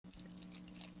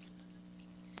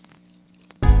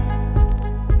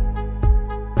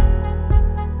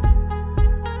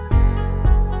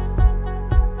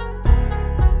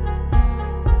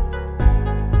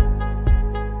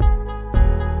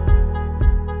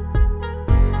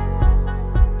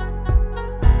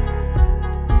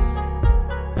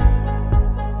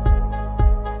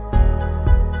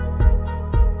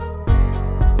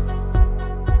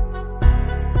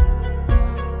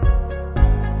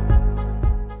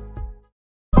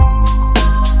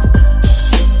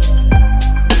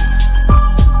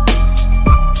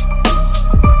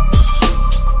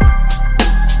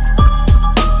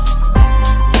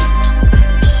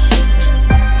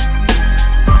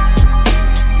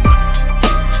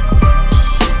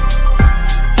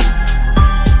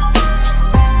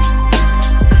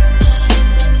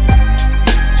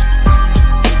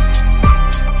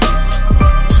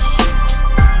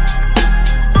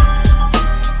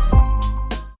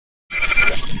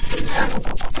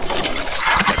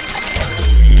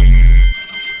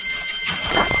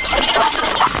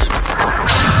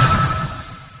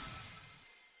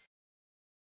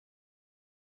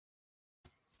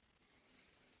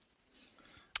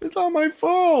It's on my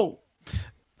phone.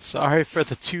 Sorry for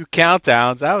the 2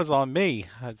 countdowns. That was on me.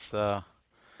 That's you,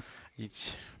 you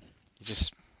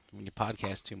just when you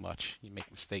podcast too much, you make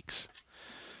mistakes.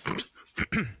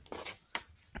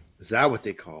 Is that what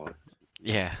they call it?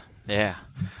 Yeah, yeah.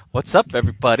 What's up,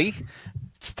 everybody?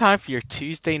 It's time for your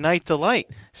Tuesday night delight.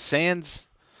 Sans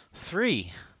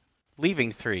 3,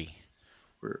 leaving 3.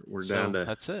 We're So down to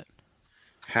that's it.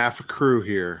 half a crew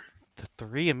here. The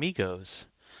 3 amigos.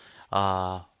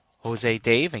 Jose,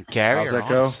 Dave, and Gary How's are that on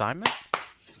go? assignment.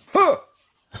 Huh!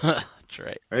 That's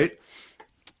right. Right?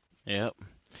 Yep.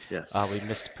 Yes. We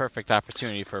missed a perfect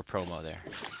opportunity for a promo there.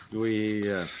 Way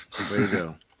to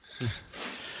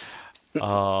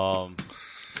go.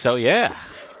 So yeah,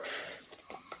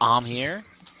 I'm here,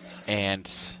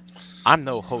 and I'm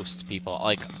no host, people.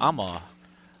 Like what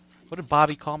did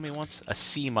Bobby call me once? A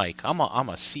C mic. I'm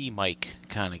a C mic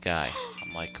kind of guy.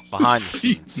 I'm like behind the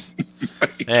scenes.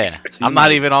 Yeah, I'm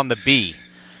not even on the B.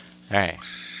 All right.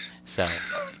 So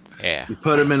yeah. You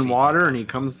put him in water and he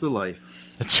comes to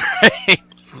life. That's right.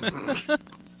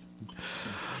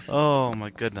 Oh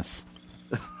my goodness.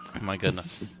 My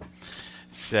goodness.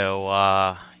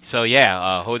 So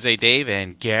yeah, Jose, Dave,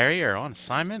 and Gary are on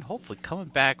assignment. Hopefully coming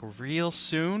back real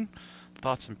soon.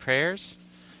 Thoughts and prayers.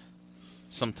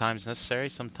 Sometimes necessary,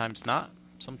 sometimes not.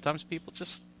 Sometimes people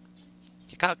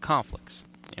you got conflicts.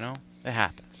 You know, it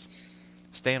happens.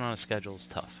 Staying on a schedule is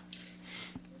tough.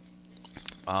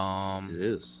 It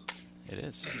is. It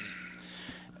is.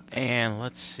 And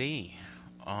let's see.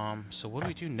 So what do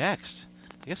we do next?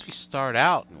 I guess we start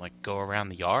out and go around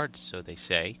the yard, so they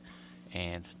say.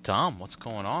 And Dom, what's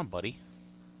going on, buddy?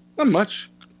 Not much.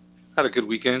 Had a good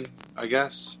weekend, I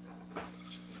guess.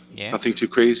 Yeah. Nothing too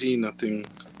crazy. Nothing,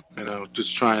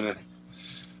 just trying to.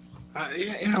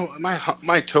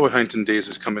 My toy hunting days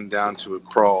is coming down to a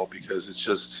crawl because it's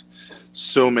just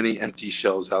so many empty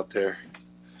shelves out there.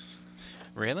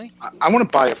 Really? I want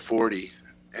to buy a 40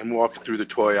 and walk through the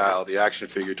toy aisle, the action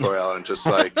figure toy aisle, and just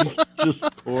just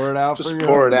pour it out. Just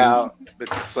pour it out.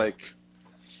 It's just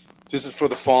this is for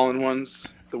the fallen ones,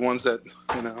 the ones that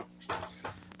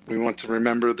we want to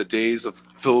remember the days of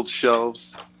filled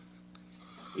shelves.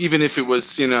 Even if it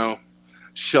was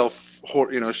shelf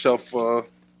hoarders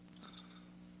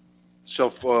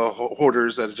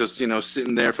that are just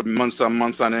sitting there for months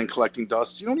on end collecting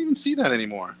dust. You don't even see that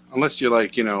anymore unless you're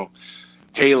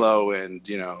Halo and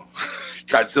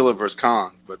Godzilla vs.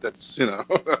 Kong, but that's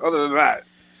other than that,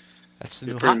 that's the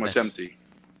new pretty hotness. much empty.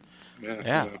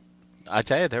 Yeah. I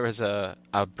tell you, there was a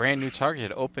brand new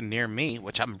Target open near me,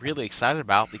 which I'm really excited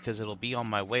about because it'll be on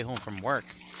my way home from work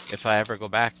if I ever go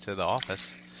back to the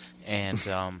office. And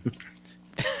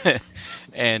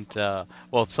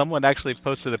well, someone actually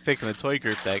posted a pic in the toy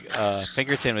group that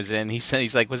Pinkerton was in.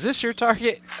 He's like, "Was this your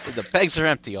Target? The pegs are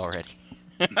empty already."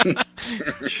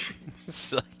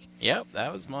 It's like, yep,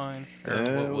 that was mine.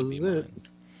 That was it. Mine.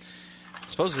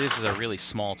 Supposedly this is a really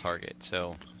small Target,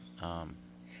 so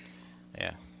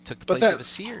yeah, took the place of a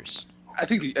Sears. I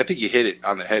think you hit it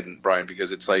on the head, Brian,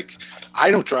 because it's like I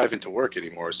don't drive into work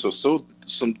anymore, so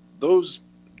those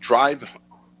drive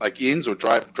ins or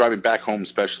driving back home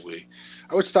especially,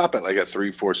 I would stop at at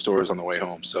 3-4 stores on the way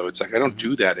home. So it's like I don't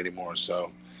do that anymore.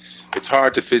 So it's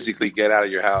hard to physically get out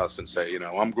of your house and say,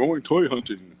 I'm going toy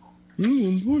hunting.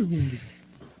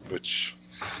 Which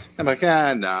I'm like,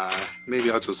 nah. Maybe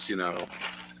I'll just,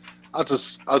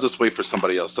 I'll just wait for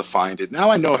somebody else to find it. Now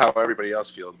I know how everybody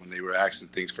else feels when they were asking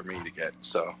things for me to get.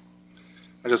 So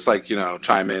I just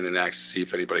chime in and ask to see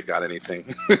if anybody got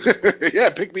anything. Yeah,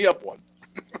 pick me up one.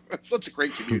 It's such a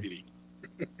great community.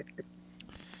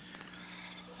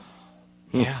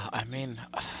 Yeah, I mean,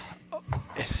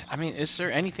 is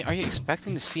there anything? Are you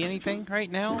expecting to see anything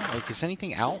right now? Is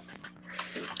anything out?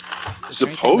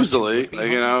 Supposedly,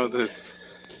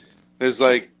 there's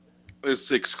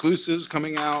exclusives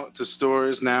coming out to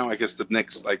stores now. I guess the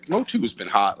next Motu's been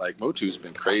hot. Motu's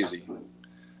been crazy.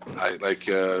 I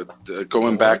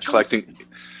going back collecting.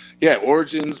 Yeah,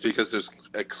 Origins, because there's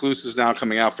exclusives now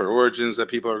coming out for Origins that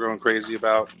people are going crazy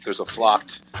about. There's a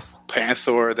flocked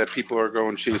Panther that people are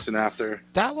going chasing after.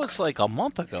 That was a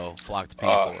month ago, flocked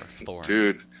Panther.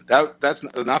 Dude, that's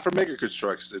not for Mega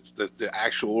Constructs. It's the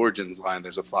actual Origins line.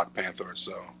 There's a flocked Panther,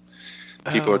 so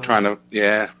people are trying to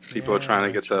get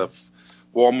the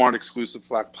Walmart exclusive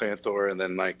flocked Panther, and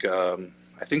then I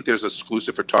think there's an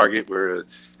exclusive for Target where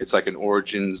it's an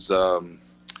Origins.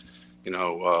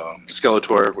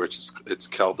 Skeletor, which it's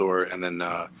Keldor, and then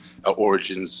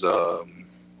Origins,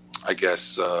 I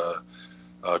guess,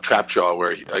 Trapjaw,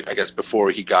 where I guess before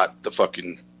he got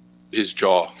his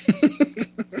jaw.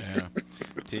 Yeah.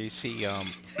 Do you see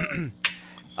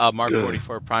Mark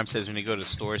 44 Prime says when you go to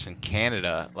stores in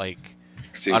Canada, like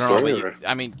Same I don't know, story, but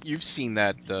I mean, you've seen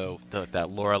that that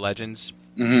Laura Legends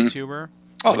Mhm. YouTuber.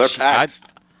 Oh, Like, they're packed.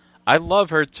 I love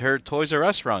her Toys R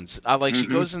Us runs. I like she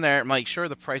Mhm. goes in there. I'm like, sure,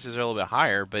 the prices are a little bit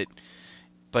higher, but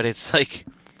it's like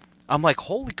I'm like,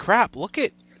 holy crap! Look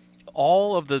at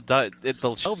all of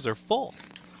the shelves are full.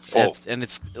 Full. And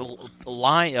it's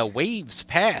waves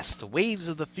past, waves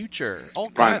of the future. All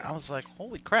Right. kind. I was like,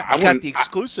 holy crap! I I got wouldn't- the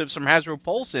exclusives from Hasbro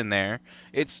Pulse in there.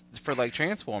 It's for like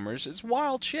Transformers. It's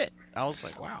wild shit. I was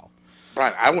like, wow.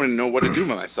 Brian, I wouldn't know what to do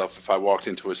with myself if I walked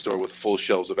into a store with full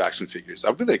shelves of action figures.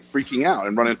 I'd be like freaking out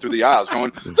and running through the aisles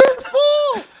going, they're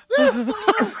full!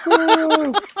 They're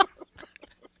full!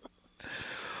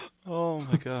 Oh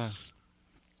my god.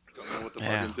 Don't know what to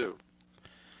Yeah. fucking do.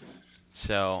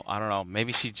 So I don't know.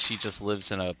 Maybe she just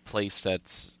lives in a place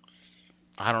that's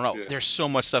I don't know. Yeah. There's so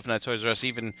much stuff in that Toys R Us.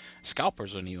 Even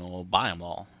scalpers wouldn't even buy them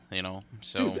all. You know.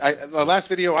 So Dude, the last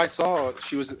video I saw,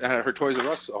 she was at her Toys R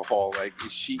Us haul. Like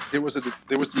there was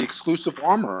the exclusive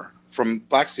armor from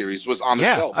Black Series was on the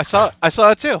yeah, shelf. I saw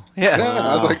that too. Yeah. Yeah, Wow.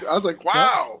 I was like,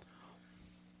 wow.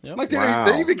 Yep. Like Wow.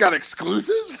 they even got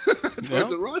exclusives. Toys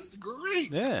Yep. R Us,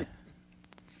 great. Yeah.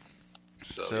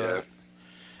 So So-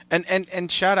 yeah. And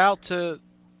shout out to,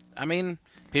 I mean,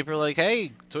 people are like,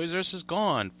 hey, Toys R Us is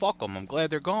gone. Fuck them. I'm glad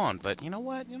they're gone. But you know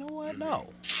what? No,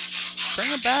 bring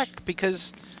them back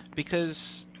because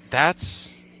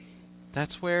that's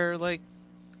where like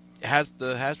has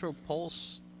the Hasbro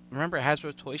Pulse. Remember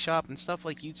Hasbro Toy Shop and stuff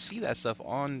like you'd see that stuff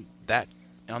on that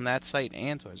site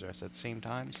and Toys R Us at the same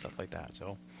time, stuff like that.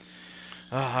 So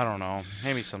I don't know.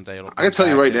 Maybe someday it'll. I can tell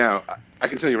you right now. I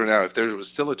can tell you right now. If there was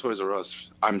still a Toys R Us,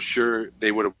 I'm sure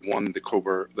they would have won the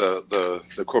Cobra, the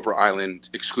Cobra Island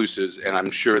exclusives, and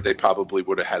I'm sure they probably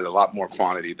would have had a lot more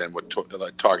quantity than what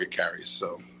Target carries.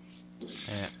 So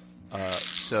Yeah.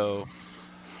 So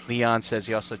Leon says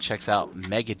he also checks out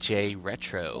Mega J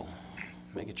Retro.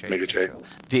 Mega J. Retro.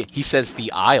 He says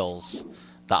the Isles,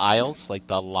 like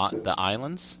the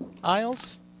islands,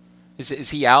 Isles. Is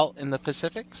he out in the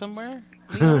Pacific somewhere?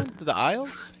 Leon? The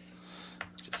Isles?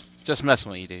 Just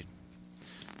messing with you, dude.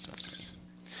 Just messing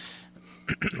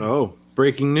with you. Oh,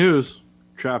 breaking news.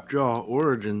 Trapjaw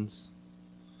Origins.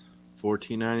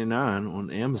 $14.99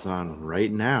 on Amazon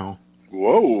right now.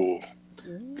 whoa!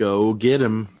 Go get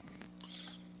him.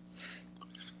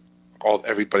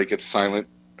 Everybody gets silent.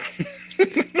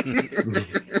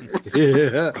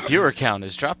 Yeah. Viewer count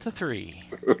has dropped to 3.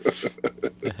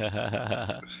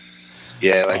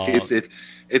 Yeah, like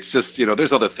it's just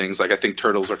there's other things like I think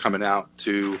Turtles are coming out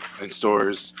too in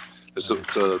stores. There's the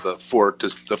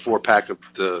 4-pack of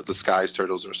the Skies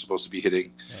Turtles are supposed to be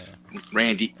hitting.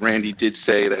 Yeah. Randy did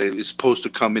say that it is supposed to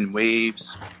come in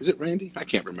waves. Is it Randy? I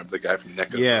can't remember the guy from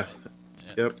NECA. Yeah.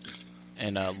 Yep.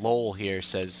 And Lowell here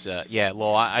says, yeah,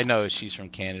 Lowell, I know she's from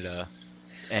Canada,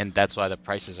 and that's why the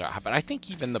prices are high. But I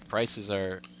think even the prices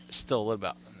are still a little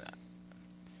bit.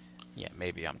 Yeah,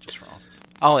 maybe I'm just wrong.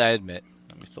 I admit.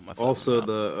 Let me put my phone Also, down.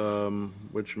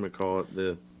 the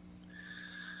whatchamacallit,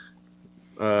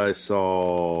 I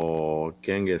saw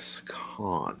Genghis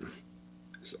Khan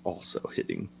is also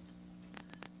hitting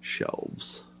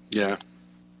shelves. Yeah.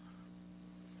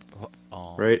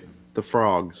 Oh. Right? The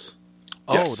frogs.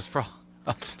 Oh, Yes. the frog.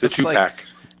 The 2-pack.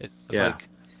 It's Yeah. like,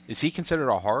 is he considered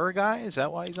a horror guy? Is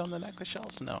that why he's on the necklace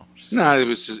shelves? No. No,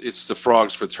 it's the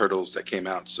frogs for Turtles that came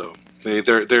out. So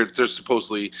they're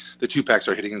supposedly the 2-packs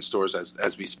are hitting in stores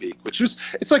as we speak, which is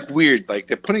it's like weird. Like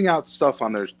they're putting out stuff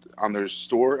on their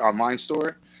online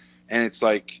store, and it's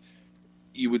like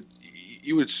you would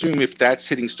assume if that's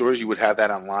hitting stores, you would have that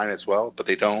online as well, but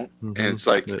they don't. Mhm. And it's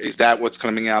like, Yeah. is that what's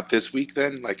coming out this week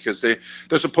then? Like, because they're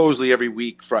supposedly every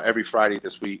Friday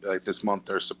this week, like this month,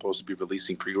 they're supposed to be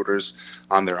releasing pre-orders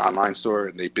on their online store,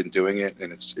 and they've been doing it,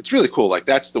 and it's really cool. Like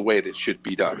that's the way that it should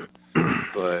be done.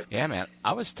 But Yeah, man.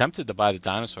 I was tempted to buy the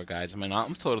dinosaur guys. I mean,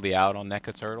 I'm totally out on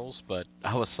NECA Turtles, but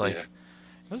I was like, yeah.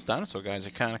 those dinosaur guys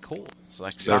are kind of cool. It's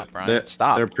like, They're- stop, Brian.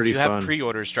 Stop. they're pretty You have fun.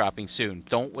 pre-orders dropping soon.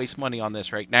 Don't waste money on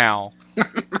this right now.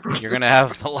 You're going to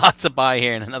have a lot to buy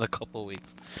here in another couple of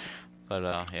weeks. But,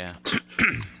 yeah.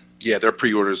 Yeah, their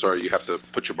pre-orders are you have to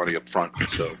put your money up front,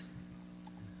 so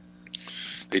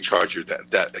they charge you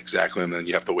that exactly, and then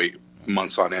you have to wait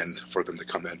months on end for them to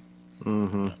come in.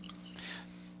 Mm-hmm.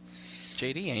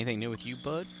 JD, anything new with you,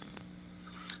 bud?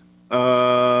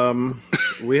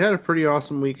 We had a pretty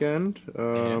awesome weekend.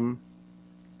 Hung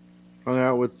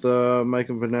out with Mike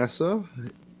and Vanessa.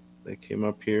 They came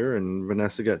up here, and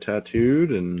Vanessa got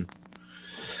tattooed, and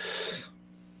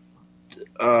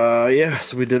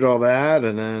so we did all that,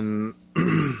 and then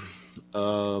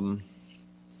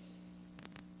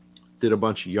did a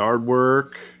bunch of yard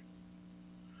work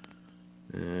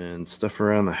and stuff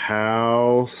around the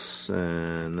house,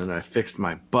 and then I fixed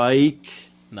my bike.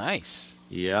 Nice.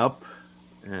 Yep.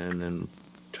 And then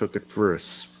took it for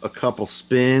a couple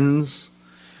spins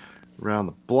around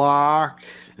the block.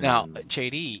 Now,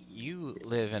 JD, you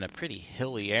live in a pretty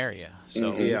hilly area,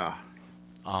 so yeah.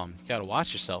 you gotta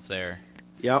watch yourself there.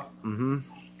 Yep. Mm-hmm.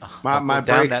 Don't My go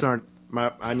down brakes that- aren't.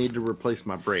 I need to replace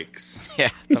my brakes.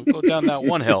 Yeah, don't go down that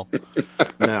one hill.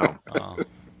 No. Oh,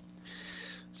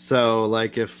 So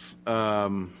like if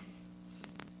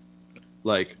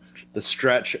like the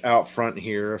stretch out front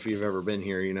here, if you've ever been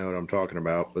here, you know what I'm talking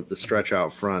about. But the stretch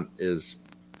out front is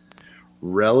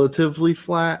relatively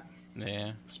flat,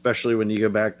 yeah. especially when you go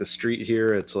back the street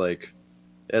here. It's like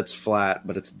it's flat,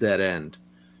 but it's dead end.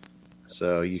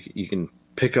 So you can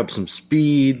pick up some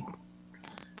speed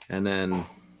and then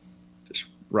just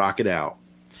rock it out.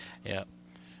 Yeah.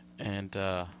 And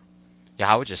yeah,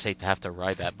 I would just hate to have to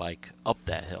ride that bike up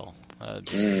that hill.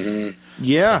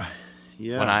 Yeah,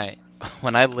 yeah.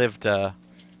 When I lived in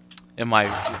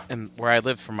where I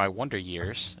lived for my wonder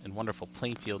years in wonderful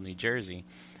Plainfield, New Jersey,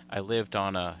 I lived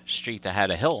on a street that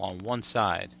had a hill on one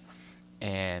side,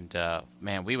 and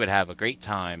man, we would have a great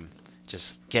time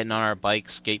just getting on our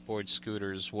bikes, skateboards,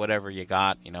 scooters, whatever you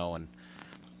got, you know, and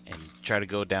try to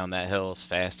go down that hill as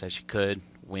fast as you could.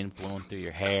 Wind blowing through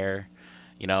your hair,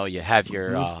 you know. You have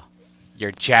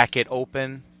your jacket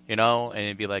open, you know, and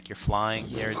it'd be like you're flying.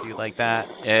 You ever do like that?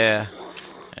 Yeah.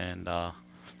 And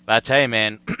I tell you,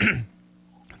 man,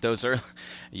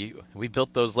 we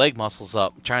built those leg muscles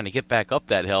up trying to get back up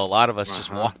that hill. A lot of us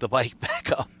just walked the bike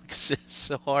back up because it's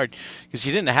so hard. Because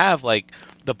you didn't have like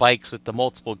the bikes with the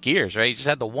multiple gears, right? You just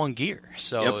had the one gear.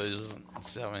 So it was.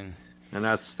 So, I mean, and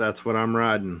that's what I'm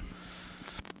riding.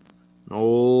 An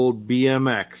old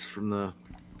BMX from the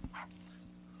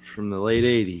late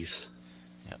 '80s.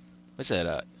 Yep. Was it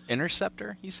a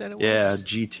Interceptor? You said it was. Yeah,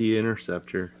 GT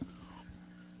Interceptor.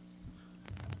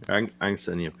 I can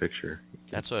send you a picture.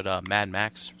 That's what Mad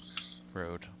Max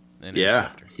rode. An Yeah,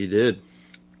 Interceptor. he did.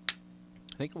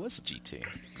 I think it was a GT.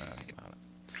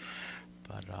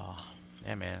 But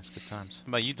yeah, man, it's good times. How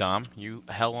about you, Dom? You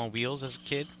hell on wheels as a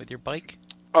kid with your bike?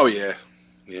 Oh yeah.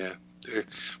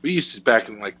 We used to back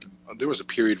in like there was a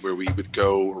period where we would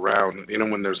go around, you know,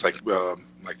 when there's like what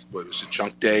was it,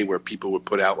 junk day, where people would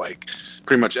put out like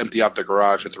pretty much empty out the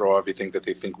garage and throw everything that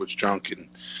they think was junk, and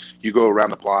you go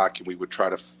around the block and we would try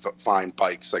to find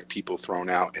bikes like people thrown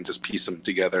out and just piece them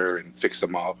together and fix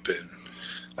them up and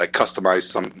like customize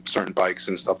some certain bikes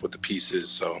and stuff with the pieces.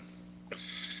 So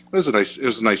it was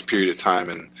a nice period of time,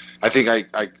 and I think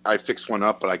I fixed one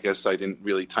up, but I guess I didn't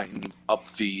really tighten up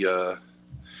the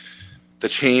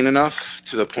chain enough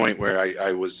to the point where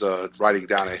I was riding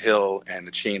down a hill and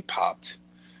the chain popped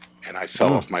and I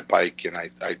fell off my bike, and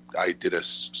I did a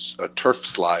turf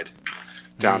slide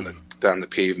down the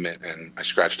pavement, and I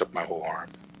scratched up my whole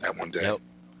arm that one day. Yep.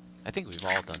 I think we've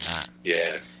all done that.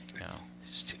 Yeah. You know,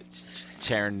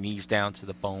 tearing knees down to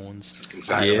the bones.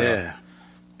 Exactly. Yeah.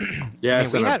 Yeah, I mean,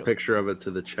 sent a picture of it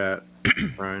to the chat,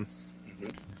 Brian.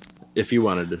 If you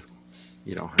wanted to.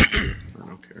 You don't have to. I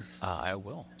don't care. I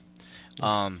will.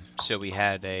 So we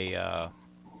had a,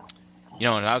 you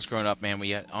know, when I was growing up, man,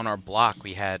 we had, on our block,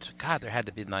 we had, God, there had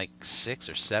to be like 6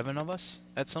 or 7 of us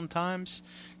at some times.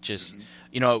 Just,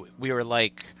 you know, we were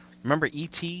like, remember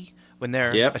E.T. when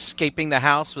they're escaping the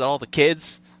house with all the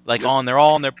kids? Like they're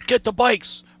all on their, get the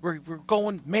bikes. We're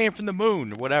going Man from the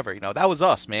Moon or whatever. You know, that was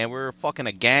us, man. We were fucking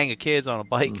a gang of kids on a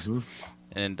bikes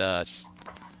and just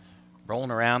rolling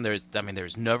around. There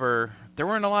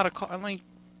weren't a lot of cars. I mean,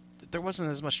 there wasn't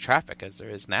as much traffic as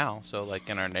there is now. So like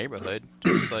in our neighborhood,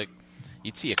 just like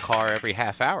you'd see a car every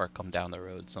half hour come down the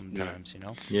road sometimes, you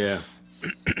know? Yeah.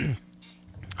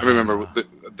 I remember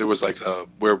there was like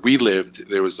where we lived,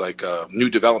 there was like a new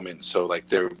development. So like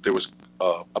there was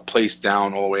a place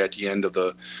down all the way at the end of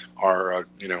our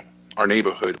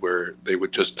neighborhood where they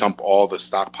would just dump all the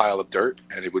stockpile of dirt,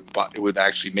 and it would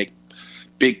actually make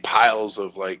big piles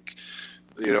of like,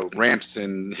 you know, ramps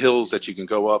and hills that you can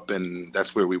go up, and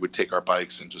that's where we would take our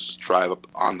bikes and just drive up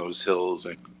on those hills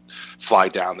and fly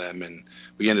down them, and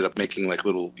we ended up making like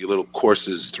little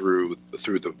courses through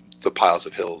the piles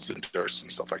of hills and dirts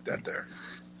and stuff like that there.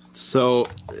 So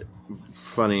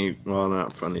funny, well,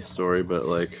 not funny story, but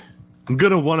like I'm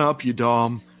gonna one up you,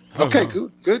 Dom. Okay,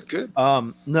 good.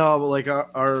 No, but like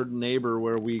our neighbor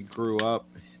where we grew up,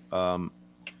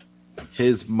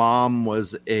 his mom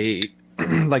was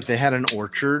like they had an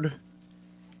orchard,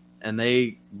 and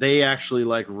they actually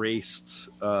like raced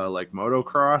like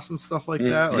motocross and stuff like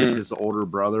that. Like his older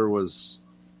brother was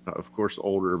of course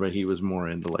older, but he was more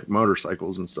into like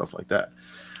motorcycles and stuff like that.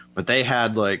 But they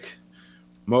had like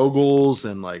moguls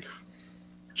and like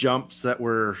jumps that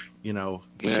were,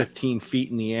 15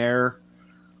 feet in the air.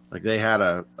 Like they had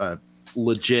a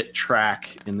legit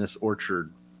track in this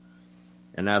orchard,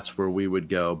 and that's where we would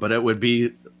go. But it would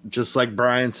be just like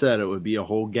Brian said, it would be a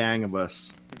whole gang of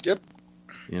us. Yep.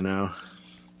 We'd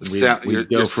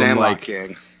your Sandlot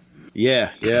gang.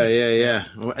 Yeah.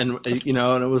 And and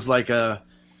it was like every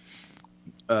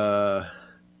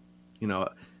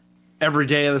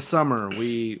day of the summer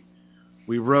we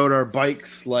rode our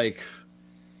bikes like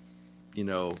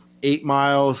 8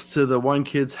 miles to the one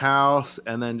kid's house,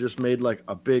 and then just made like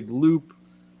a big loop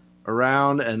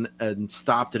around and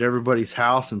stopped at everybody's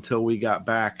house until we got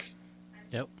back.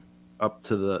 Yep. Up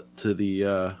to the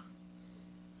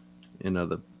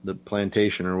the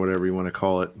plantation or whatever you want to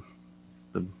call it.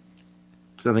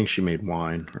 I think she made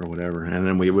wine or whatever, and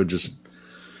then we would just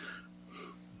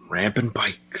ramping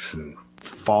bikes and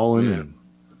falling and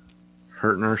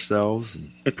hurting ourselves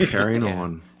and carrying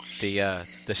on. The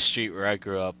street where I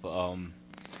grew up,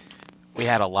 we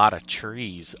had a lot of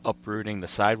trees uprooting the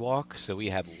sidewalk, so we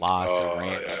had lots of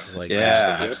ramps,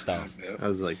 that stuff. Yeah. I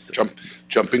was like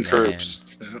jumping curbs.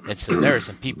 And so there were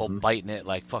some people biting it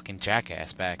like fucking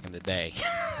jackass back in the day.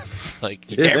 It's like,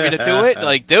 you dare me to do it?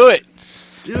 Like, do it.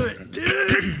 Do it.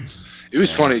 It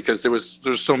was funny because there was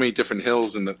so many different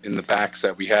hills in the backs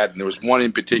that we had, and there was one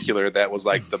in particular that was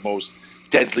like the most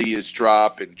deadliest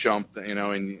drop and jump,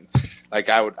 and like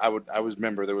I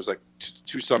remember there was like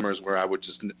two summers where I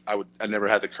never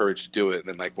had the courage to do it, and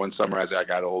then like one summer as I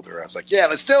got older, I was like, yeah,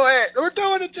 let's do it. We're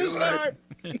doing it this time.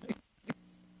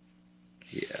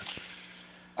 Yeah.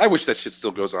 I wish that shit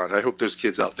still goes on. I hope there's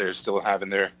kids out there still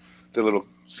having their little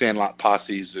Sandlot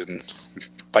posses and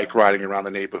bike riding around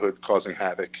the neighborhood causing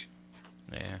havoc.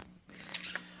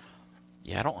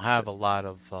 Yeah, I don't have a lot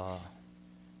of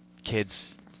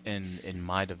kids in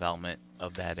my development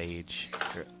of that age.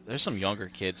 There's some younger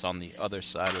kids on the other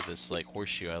side of this like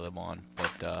horseshoe I live on,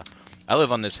 but I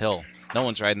live on this hill. No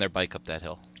one's riding their bike up that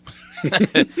hill.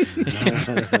 It's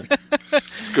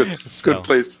good. It's good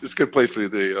place. It's a good place for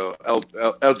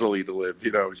the elderly to live.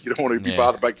 You don't want to be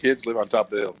bothered by kids. Live on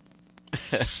top of the hill.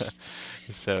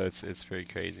 So it's pretty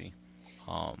crazy.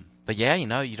 But yeah,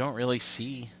 you don't really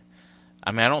see.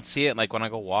 I mean, I don't see it like when I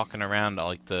go walking around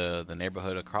like the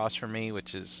neighborhood across from me,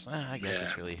 which is I guess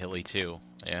it's really hilly too.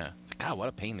 Yeah. God, what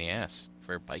a pain in the ass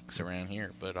for bikes around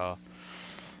here. But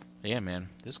yeah, man,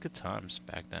 there's good times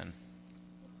back then.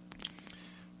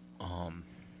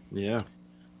 Yeah.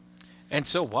 And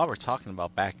so while we're talking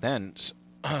about back then,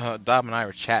 Dom and I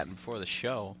were chatting before the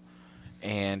show,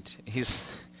 and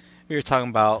we were talking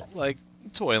about like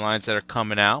toy lines that are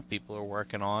coming out, people are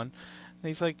working on, and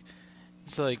he's like,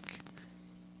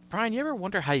 Brian, you ever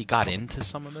wonder how you got into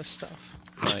some of this stuff?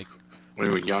 Like when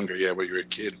you were younger, when you were a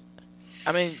kid.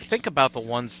 I mean, think about the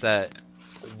ones that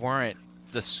weren't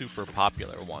the super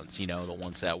popular ones, the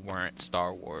ones that weren't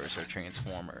Star Wars or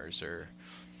Transformers or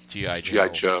G.I. Joe. G.I.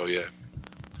 Joe, yeah.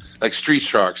 Like Street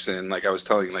Sharks, and like I was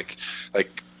telling, like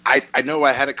I know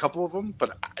I had a couple of them,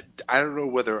 but I don't know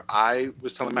whether I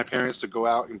was telling my parents to go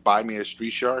out and buy me a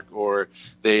Street Shark, or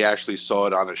they actually saw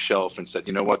it on a shelf and said,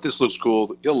 you know what, this looks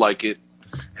cool, you'll like it,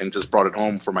 and just brought it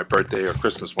home for my birthday or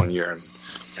Christmas one year.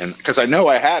 And because I know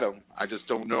I had them, I just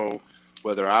don't know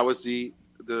whether I was the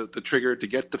trigger to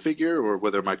get the figure or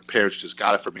whether my parents just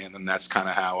got it for me. And then that's kind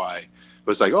of how I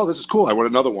was like, oh, this is cool, I want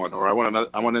another one, or I want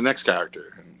the next character.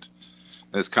 And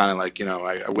it's kind of like,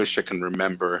 I wish I can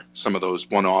remember some of those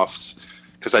one-offs,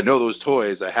 because I know those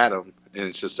toys, I had them, and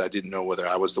it's just I didn't know whether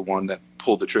I was the one that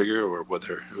pulled the trigger or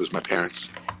whether it was my parents.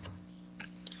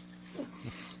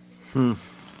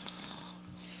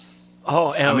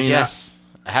 Oh, and yes.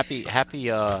 Happy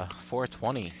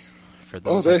 420 for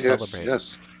those that celebrate.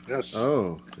 Yes.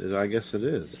 Oh, I guess it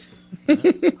is.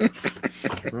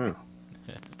 Wow.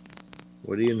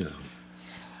 What do you know?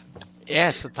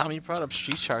 Yeah, so Tom, you brought up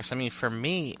Street Sharks. I mean, for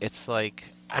me, it's like,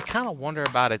 I kind of wonder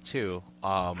about it too.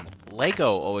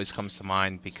 Lego always comes to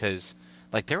mind because,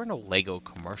 like, there were no Lego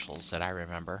commercials that I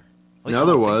remember. No,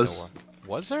 there was.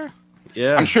 Was there?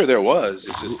 Yeah. I'm sure there was.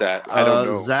 It's just that I don't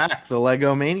know. Zach, the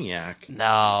Lego Maniac.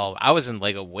 No, I was in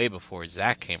Lego way before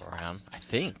Zach came around, I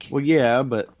think. Well, yeah,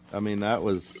 but, I mean, that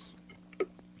was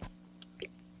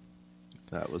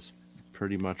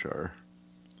pretty much our,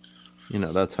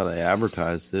 that's how they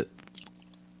advertised it.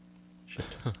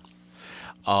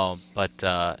 But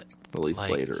at least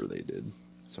later they did.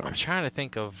 Sorry. I'm trying to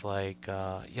think of like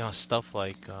stuff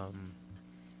like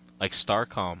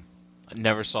Starcom. I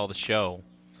never saw the show.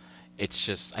 It's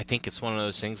just, I think it's one of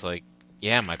those things like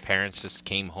yeah, my parents just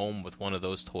came home with one of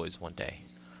those toys one day,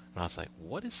 and I was like,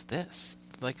 "What is this?"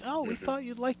 Like, "Oh, we thought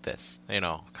you'd like this," kind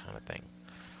of thing.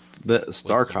 The With you,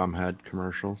 Starcom had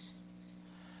commercials.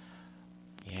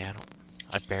 yeah,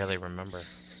 I barely remember.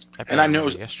 I And I barely know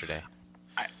remember yesterday.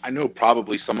 I know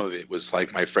probably some of it was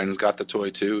like my friends got the toy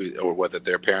too, or whether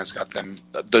their parents got them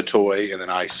the toy, and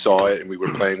then I saw it and we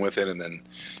were playing with it, and then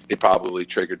it probably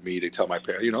triggered me to tell my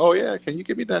parents, oh yeah, can you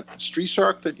give me that Street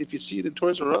Shark that if you see it in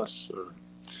Toys R Us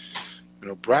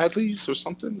or Bradley's or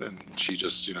something? And she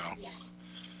just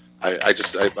I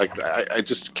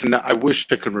just cannot. I wish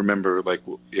I could remember like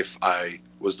if I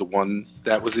was the one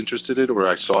that was interested in it, or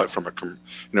I saw it from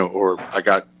or I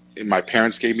got. My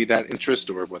parents gave me that interest,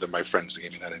 or whether my friends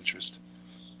gave me that interest.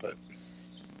 But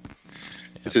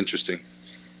it's interesting.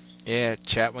 Yeah,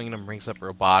 Chat Wingham brings up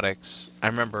robotics. I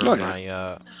remember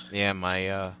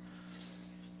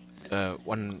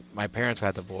when my parents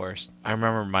got divorced, I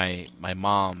remember my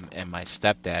mom and my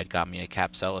stepdad got me a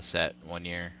Capsella set one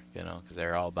year, because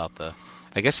they're all about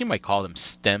I guess you might call them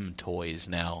STEM toys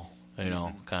now,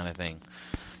 kind of thing,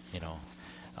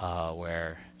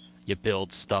 where you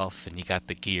build stuff and you got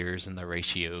the gears and the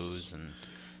ratios and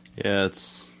yeah,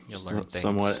 it's you learn things.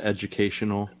 Somewhat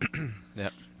educational.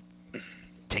 Yep.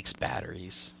 Takes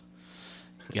batteries.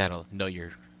 You gotta know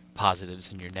your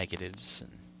positives and your negatives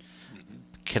and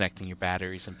connecting your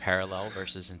batteries in parallel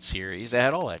versus in series. They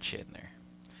had all that shit in there.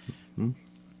 Mm-hmm.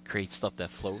 Create stuff that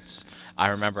floats. I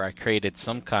remember I created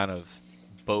some kind of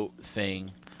boat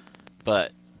thing,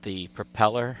 but the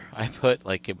propeller I put,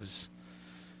 like, it was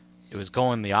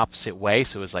going the opposite way,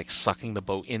 so it was like sucking the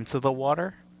boat into the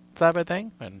water type of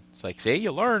thing. And it's like, see,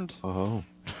 you learned. Oh.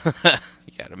 You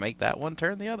gotta make that one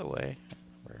turn the other way.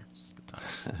 Good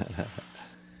times.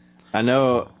 I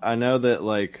know that,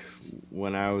 like,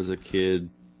 when I was a kid,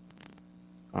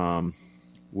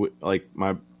 like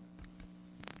my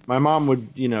mom would,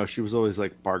 she was always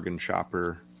like bargain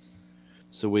shopper.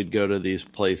 So we'd go to these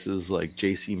places like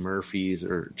J.C. Murphy's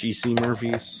or G.C.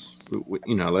 Murphy's.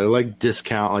 They're like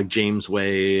discount, like James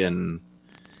Way and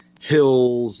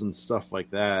Hills and stuff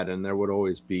like that. And there would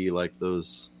always be like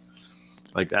those,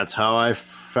 like, that's how I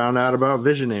found out about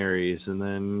Visionaries, and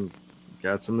then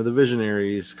got some of the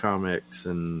Visionaries comics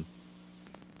and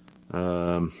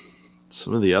some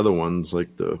of the other ones,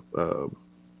 like the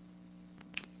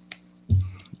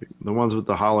ones with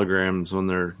the holograms when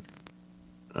they're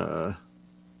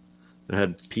they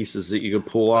had pieces that you could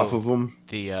pull off of them.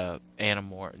 The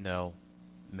Animor, no,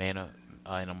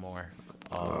 Animor,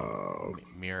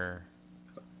 Mirror.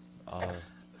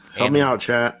 Help me out,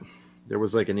 chat. There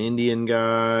was like an Indian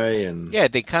guy, and yeah,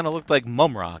 they kind of looked like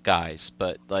Mumra guys,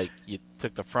 but like you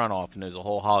took the front off and there's a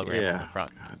whole hologram on the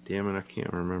front. God damn it, I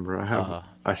can't remember.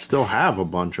 I still have a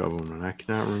bunch of them, and I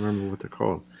cannot remember what they're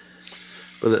called.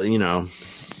 But or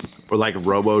like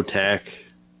Robotech.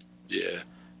 Yeah.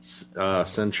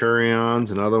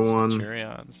 Centurions, another one.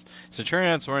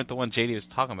 Centurions weren't the one JD was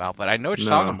talking about, but I know what you're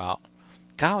talking about.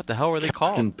 God, what the hell were they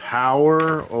called? Captain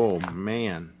Power. Oh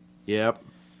man. Yep.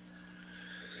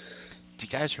 Do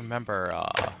you guys remember?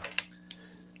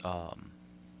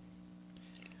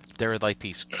 There were like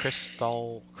these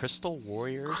crystal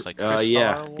warriors, like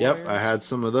yeah, warriors. Yep. I had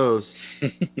some of those.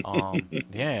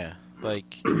 Yeah,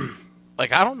 like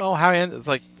I don't know how. It's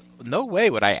like, no way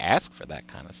would I ask for that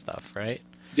kind of stuff, right?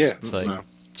 Yeah, it's like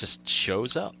just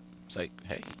shows up. It's like,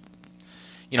 hey,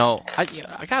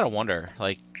 I gotta wonder,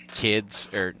 like, kids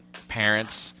or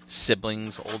parents,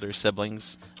 siblings, older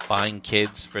siblings buying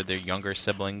kids for their younger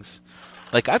siblings.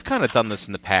 Like, I've kind of done this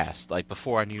in the past. Like,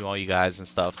 before I knew all you guys and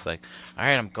stuff, it's like, all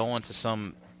right, I'm going to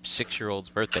some 6-year-old's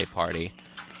birthday party.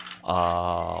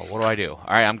 What do I do? All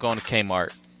right, I'm going to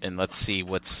Kmart and let's see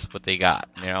what they got.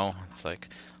 It's like,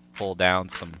 pull down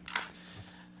some.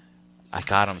 I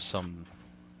got them some.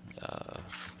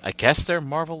 I guess they're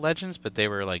Marvel Legends, but they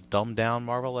were like dumbed down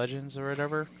Marvel Legends or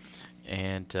whatever,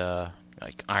 and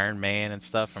like Iron Man and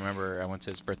stuff. I remember I went to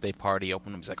his birthday party,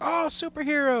 opened them, he's like, "Oh,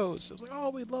 superheroes!" I was like,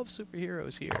 "Oh, we love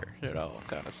superheroes here,"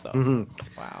 kind of stuff. Mm-hmm. It's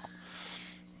like, wow.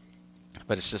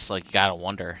 But it's just like, you gotta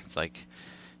wonder. It's like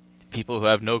people who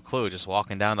have no clue just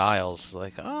walking down the aisles,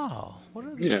 like, "Oh, what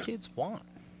do these kids want?"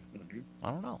 I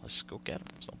don't know. Let's just go get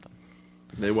them something.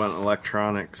 They want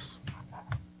electronics.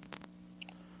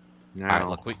 Now. All right,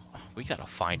 look, we gotta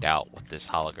find out what this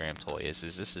hologram toy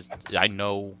is. I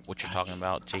know what you're talking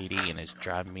about, JD, and it's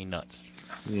driving me nuts.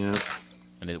 Yeah.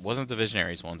 And it wasn't the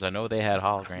Visionaries ones. I know they had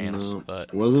holograms, No, but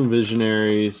it wasn't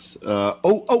Visionaries.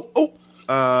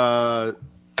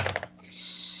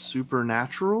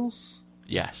 Supernaturals?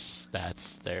 yes,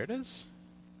 there it is.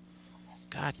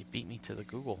 God, you beat me to the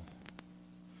Google.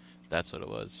 That's what it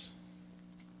was.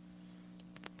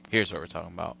 Here's what we're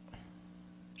talking about.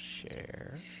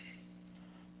 Share.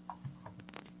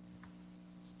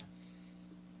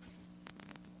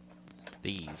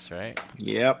 These, right?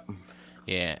 Yep.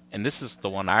 Yeah, and this is the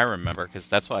one I remember because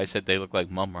that's why I said they look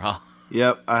like Mum-Ra.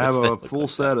 Yep. I have They a look full like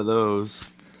set of those.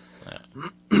 Yeah.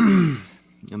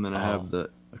 And then I have a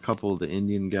couple of the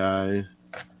Indian guy.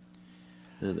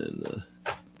 And then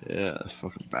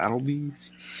fucking battle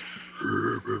beasts.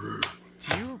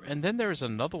 And then there was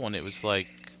another one. It was like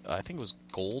I think it was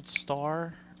Gold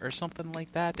Star or something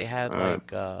like that. They had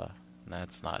like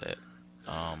that's not it.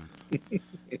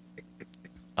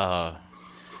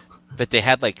 But they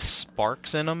had like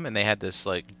sparks in them, and they had this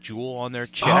like jewel on their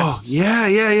chest. Oh yeah.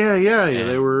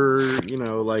 They were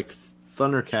like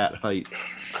Thundercat height.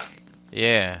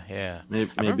 Yeah.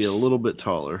 Maybe a little bit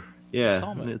taller. Yeah,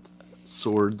 and it's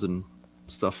swords and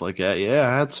stuff like that. Yeah,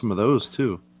 I had some of those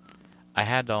too. I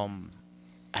had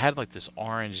like this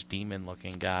orange demon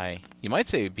looking guy. You might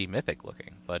say it'd be mythic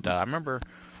looking, but I remember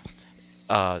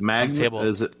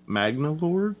Is it Magna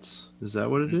Lords? Is that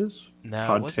what it is? No,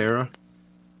 Podterra?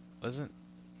 Wasn't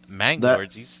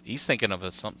Manglords. He's thinking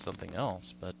of something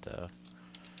else, but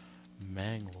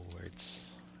Manglords.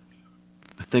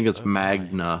 I think it's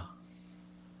Magna.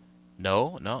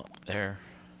 No, there.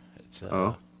 It's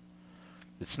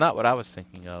It's not what I was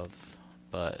thinking of,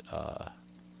 but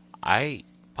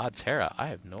Podterra, I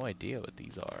have no idea what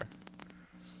these are.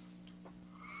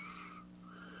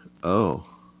 Oh.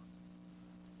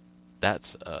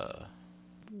 That's a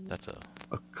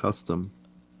custom.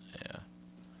 Yeah.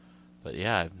 But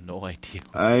yeah, I have no idea.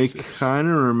 I kind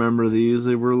of remember these.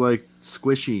 They were like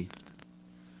squishy.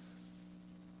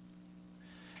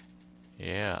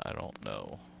 Yeah, I don't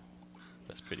know.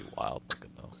 That's pretty wild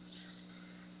looking though.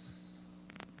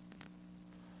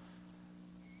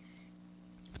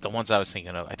 But the ones I was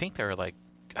thinking of, I think they were like,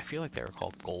 I feel like they were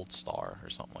called Gold Star or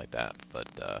something like that. But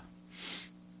a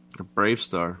Brave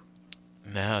Star.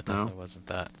 No, it definitely wasn't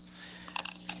that.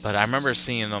 But I remember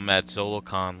seeing them at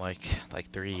Zolocon like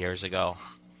 3 years ago,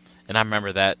 and I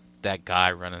remember that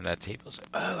guy running that table was like,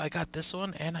 "Oh, I got this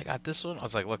one and I got this one." I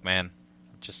was like, "Look, man,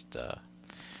 just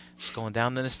going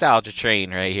down the nostalgia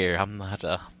train right here. I'm not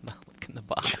looking to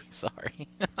buy. Sorry."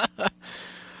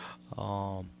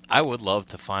 I would love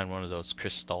to find one of those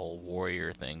Crystal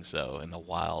Warrior things though in the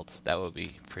wild. That would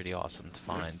be pretty awesome to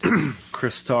find.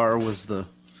 Crystar was the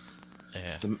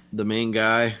main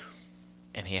guy.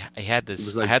 And he had this. It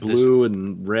was like blue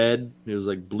and red. It was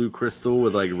like blue crystal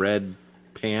with like red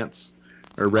pants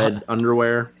or red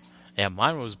underwear. Yeah,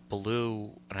 mine was blue,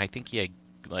 and I think he had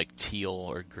like teal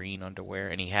or green underwear.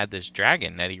 And he had this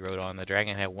dragon that he rode on. The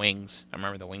dragon had wings. I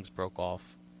remember the wings broke off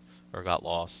or got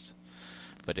lost.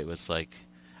 But it was like,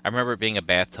 I remember it being a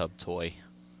bathtub toy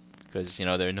because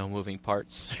there are no moving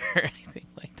parts or anything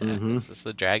like that. Mm-hmm. It's just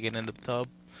a dragon in the tub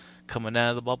coming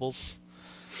out of the bubbles.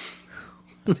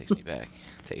 That takes me back.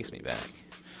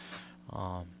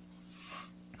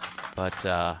 But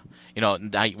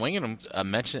Winging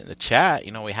mentioned in the chat,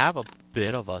 we have a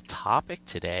bit of a topic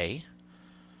today.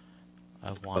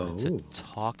 I wanted to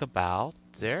talk about.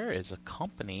 There is a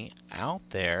company out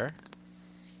there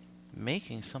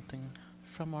making something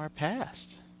from our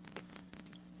past.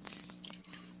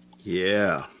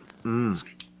 Yeah.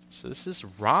 So this is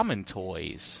Ramen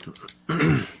Toys.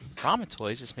 Ramen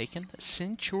Toys is making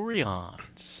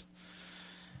Centurions.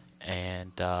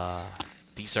 And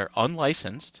these are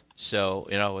unlicensed, so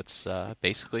it's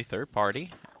basically third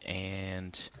party.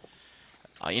 And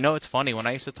it's funny, when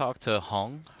I used to talk to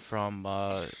Hung from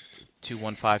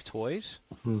 215 Toys,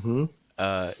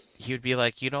 he would be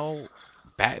like,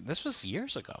 this was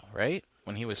years ago, right?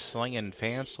 When he was slinging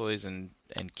Fans Toys and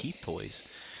Keith Toys,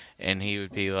 and he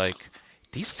would be like,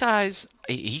 these guys,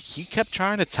 he kept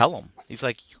trying to tell them. He's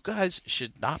like, you guys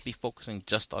should not be focusing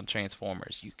just on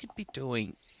Transformers. You could be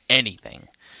doing anything.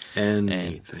 And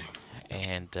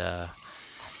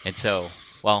so,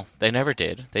 well, they never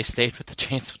did. They stayed with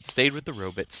the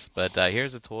robots. But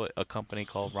here's a company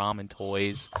called Ramen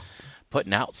Toys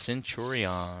putting out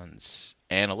Centurions.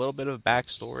 And a little bit of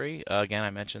backstory. Again, I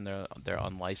mentioned they're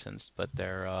unlicensed, but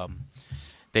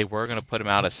they were going to put them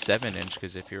out a 7-inch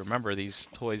because if you remember, these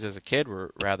toys as a kid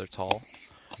were rather tall.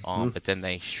 But then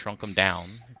they shrunk them down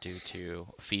due to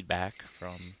feedback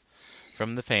from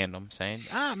the fandom saying,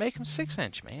 make them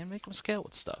 6-inch, man. Make them scale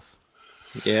with stuff.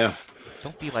 Yeah.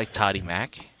 Don't be like Toddy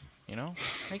Mac,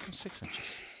 make them 6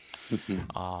 inches.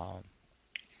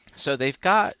 So they've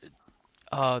got,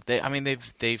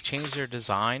 they've changed their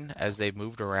design as they've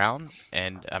moved around,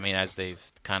 and as they've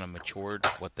kind of matured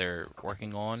what they're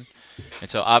working on. And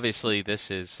so obviously this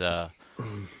is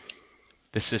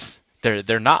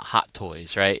they're not Hot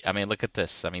toys, right? I mean, look at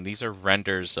this. I mean, these are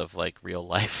renders of like real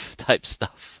life type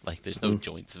stuff. Like, there's no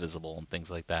joints visible and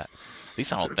things like that. At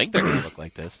least I don't think they're gonna look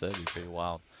like this. That'd be pretty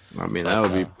wild. I mean, But, that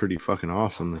would be pretty fucking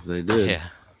awesome if they did. Yeah,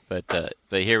 but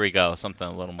here we go. Something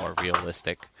a little more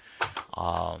realistic.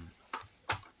 And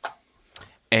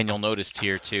you'll notice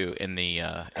here too in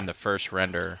the first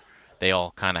render, they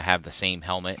all kind of have the same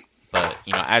helmet. But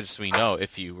as we know,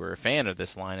 if you were a fan of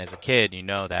this line as a kid, you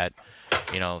know that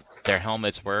their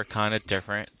helmets were kind of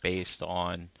different based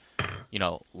on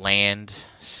land,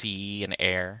 sea, and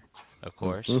air, of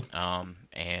course.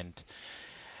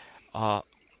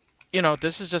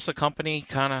 This is just a company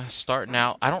kind of starting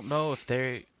out. I don't know if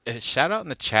they shout out in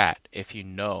the chat if you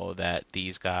know that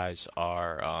these guys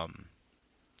are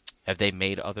have they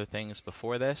made other things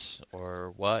before this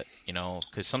or what?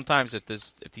 Because sometimes if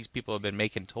these people have been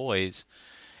making toys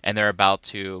and they're about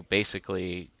to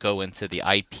basically go into the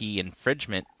IP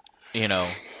infringement,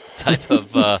 type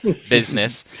of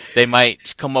business, they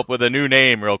might come up with a new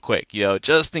name real quick,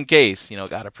 just in case,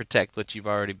 got to protect what you've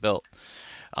already built.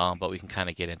 But we can kind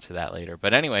of get into that later.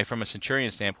 But anyway, from a Centurion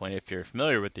standpoint, if you're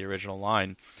familiar with the original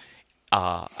line,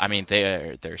 I mean,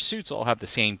 their suits all have the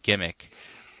same gimmick,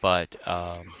 but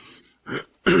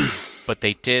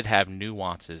they did have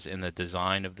nuances in the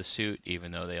design of the suit,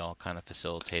 even though they all kind of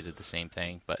facilitated the same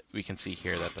thing. But we can see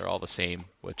here that they're all the same,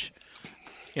 which,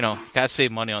 gotta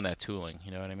save money on that tooling.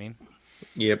 You know what I mean?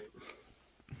 Yep.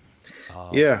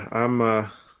 Yeah, I'm. What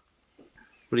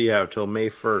do you have till May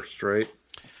 1st, right?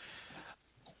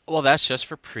 Well, that's just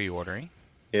for pre-ordering.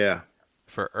 Yeah.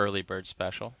 For early bird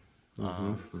special.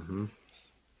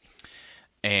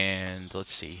 And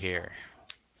let's see here.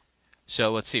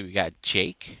 So let's see, we got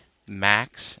Jake,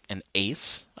 Max, and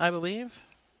Ace, I believe.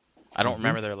 I don't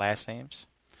remember their last names.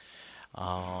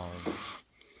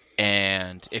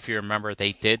 And if you remember,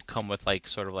 they did come with like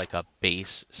sort of like a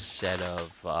base set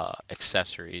of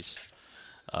accessories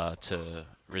to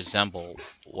resemble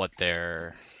what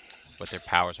their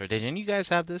powers are. Didn't you guys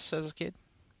have this as a kid?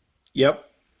 Yep,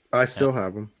 I still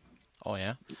have them. Oh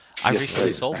yeah, I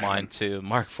recently sold mine to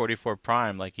Mark 44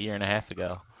 Prime like a year and a half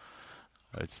ago.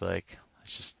 It's like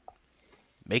it's just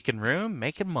making room,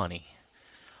 making money.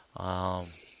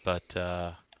 But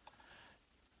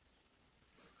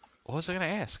what was I gonna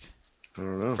ask? I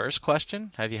don't know. First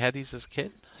question: have you had these as a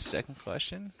kid? Second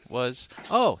question was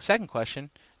second question.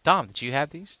 Dom, did you have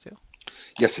these too?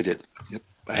 Yes, I did. Yep,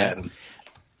 I had them.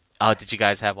 Did you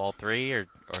guys have all three, or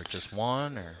just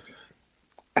one, or?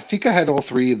 I think I had all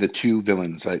three of the two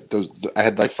villains. I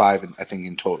had like five, I think,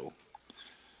 in total.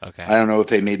 Okay. I don't know if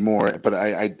they made more, but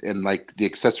I and like the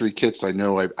accessory kits, I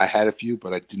know I had a few,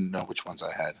 but I didn't know which ones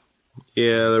I had.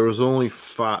 Yeah, there was only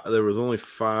five. There was only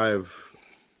five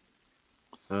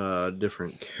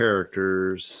different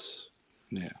characters.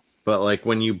 Yeah. But like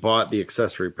when you bought the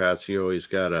accessory packs, you always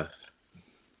gotta,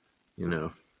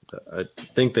 I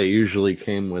think they usually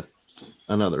came with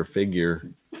another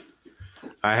figure.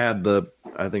 I had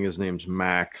I think his name's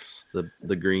Max,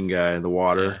 the green guy, the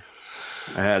water. Yeah.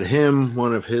 I had him,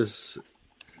 one of his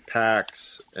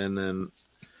packs, and then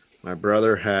my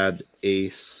brother had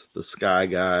Ace, the sky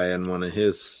guy, and one of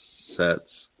his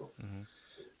sets. Mm-hmm.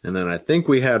 And then I think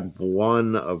we had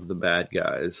one of the bad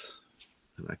guys,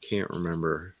 and I can't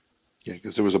remember. Yeah,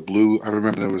 because there was a blue. I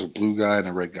remember there was a blue guy and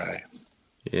a red guy.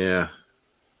 Yeah.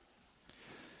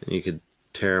 And you could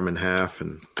tear them in half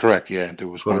and correct. Yeah, there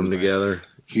was put them together.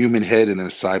 Human head and then a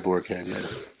cyborg head. Yeah.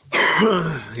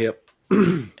 Yep.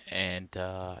 And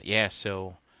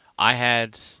so I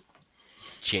had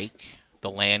Jake,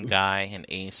 the land guy, and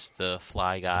Ace, the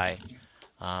fly guy.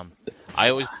 I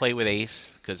always play with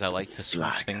Ace because I like to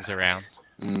switch things around.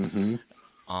 Mm-hmm.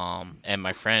 And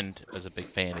my friend was a big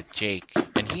fan of Jake,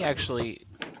 and he actually,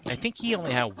 I think he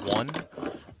only had one,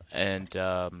 and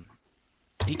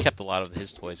he kept a lot of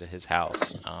his toys at his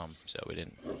house. So we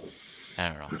didn't. I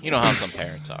don't know. You know how some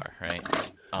parents are, right?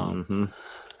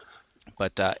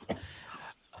 But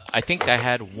I think I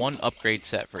had one upgrade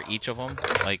set for each of them.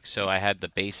 Like, so I had the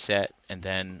base set, and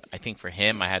then I think for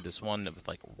him I had this one with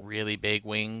like really big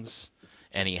wings,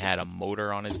 and he had a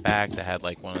motor on his back that had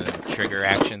like one of the trigger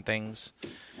action things.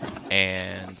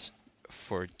 And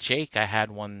for Jake, I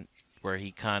had one where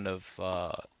he kind of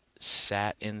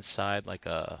sat inside like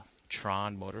a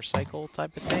Tron motorcycle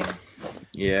type of thing.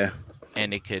 Yeah.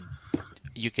 And you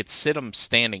could sit him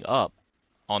standing up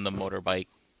on the motorbike.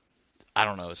 I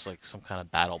don't know, it's like some kind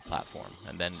of battle platform,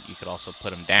 and then you could also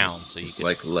put him down so you could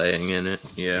like laying in it.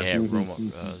 Yeah. Yeah, room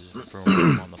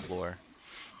on the floor.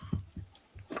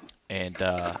 And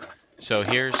so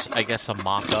here's, I guess, a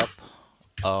mock-up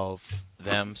of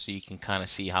them so you can kind of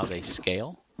see how they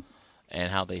scale.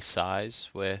 and how they size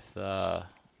with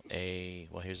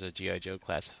here's a GI Joe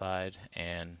classified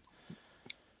and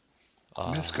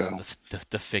Mezco.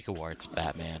 the Figuarts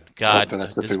Batman. God,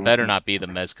 that's the this Figuarts. better not be the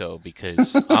Mezco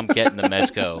because I'm getting the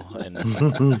Mezco. And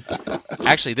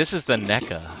actually, this is the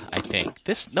NECA, I think.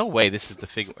 No way, this is the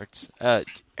Figuarts.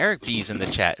 Eric B's in the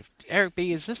chat. Eric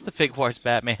B, is this the Figuarts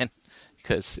Batman?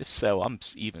 Because if so, I'm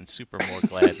even super more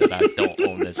glad that I don't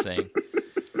own this thing.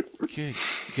 Good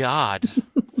God,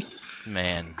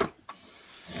 man.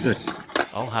 Good.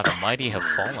 Oh, how the mighty have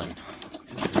fallen.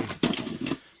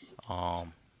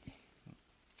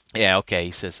 Yeah, okay,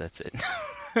 he says that's it.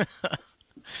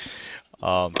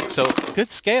 So good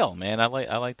scale, man. I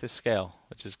like this scale,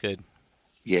 which is good.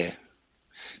 Yeah.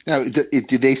 Now,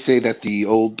 did they say that the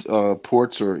old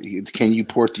ports, or can you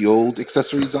port the old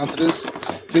accessories onto this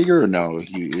figure, or no?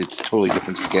 It's totally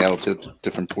different scale,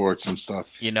 different ports and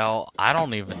stuff. You know, I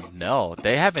don't even know.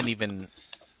 They haven't even.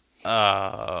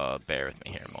 Bear with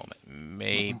me here a moment.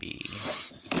 Maybe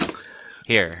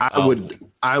here.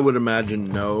 I would imagine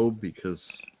no,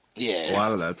 because Yeah. a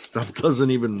lot of that stuff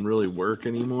doesn't even really work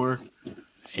anymore.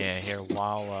 Yeah, here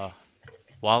while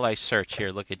I search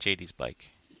here, look at JD's bike.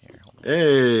 Here, hold on.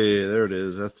 Hey, there it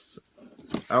is.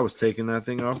 I was taking that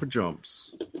thing off of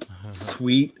Jumps.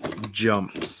 Sweet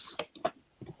Jumps.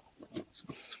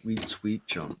 Some sweet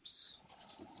Jumps.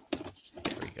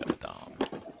 Here we go, Dom.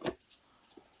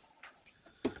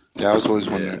 Yeah, I was always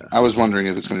wondering. Yeah. I was wondering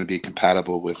if it's going to be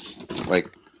compatible with like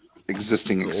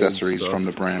existing accessories from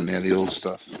the brand. Yeah, the old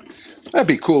stuff. That'd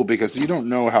be cool because you don't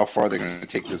know how far they're going to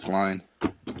take this line.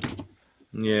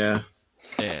 Yeah.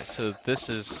 Yeah, so this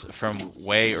is from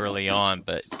way early on,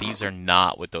 but these are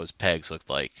not what those pegs looked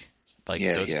like. Like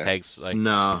those pegs, like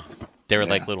No. they were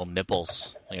like little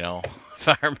nipples, if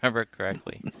I remember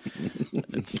correctly,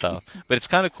 and stuff. But it's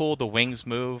kind of cool. The wings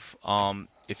move.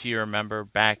 If you remember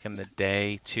back in the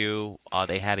day too,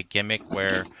 they had a gimmick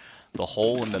where the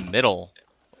hole in the middle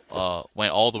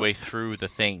went all the way through the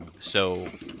thing, so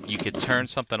you could turn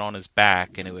something on his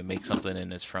back and it would make something in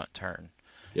his front turn.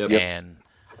 Yep. And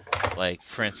like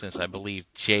for instance, I believe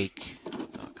Jake.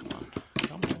 Oh, come on.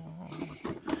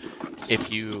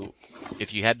 If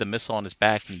you had the missile on his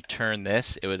back and you turn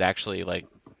this, it would actually like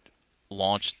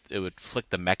launch. It would flick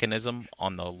the mechanism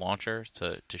on the launcher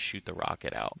to shoot the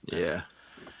rocket out. Yeah.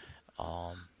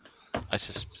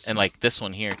 And like this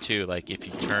one here too, like if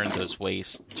you turn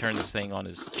this thing on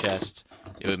his chest,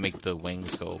 it would make the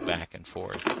wings go back and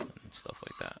forth and stuff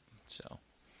like that. So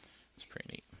it's pretty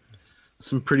neat.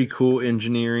 Some pretty cool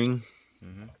engineering.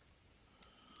 Mm-hmm.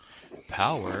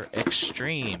 Power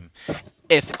Extreme.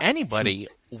 If anybody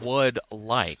would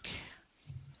like,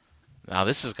 now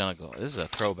this is a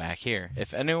throwback here.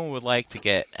 If anyone would like to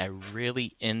get a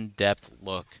really in-depth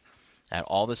look at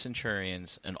all the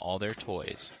Centurions and all their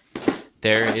toys,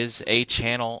 there is a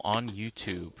channel on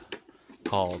YouTube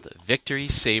called Victory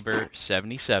Saber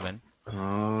 77.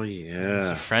 Oh yeah. It's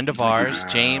a friend of ours,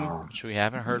 James, which we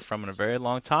haven't heard from in a very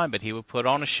long time, but he would put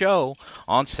on a show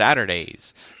on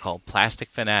Saturdays called Plastic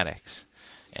Fanatics.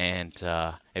 And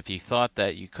if you thought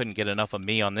that you couldn't get enough of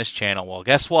me on this channel, well,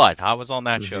 guess what? I was on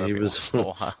that show every once in a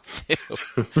while too.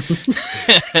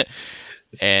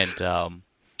 and I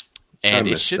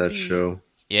it should that be show.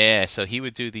 Yeah, so he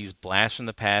would do these Blast from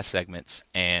the Past segments,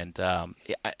 and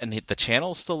the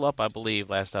channel's still up, I believe,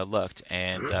 last I looked,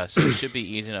 and so it should be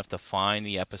easy enough to find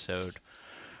the episode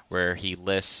where he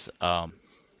lists the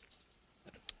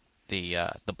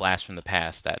Blast from the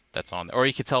Past that's on there, or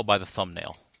you could tell by the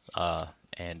thumbnail.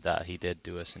 And he did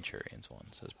do a Centurions one,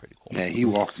 so it's pretty cool. Yeah, he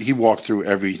walked through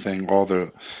everything, all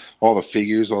the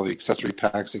figures, all the accessory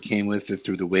packs that came with it,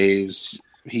 through the waves.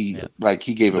 He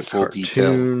gave a full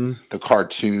detail. The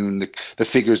cartoon, the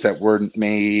figures that weren't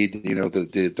made,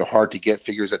 the hard to get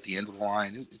figures at the end of the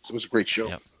line. It was a great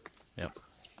show. Yep.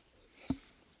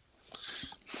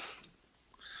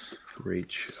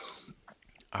 Great show.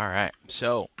 All right.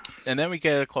 So, and then we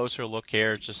get a closer look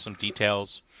here, just some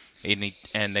details,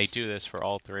 and they do this for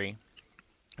all three.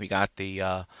 We got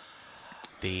the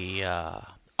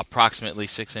approximately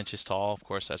 6 inches tall. Of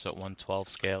course, that's what 1/12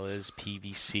 scale is.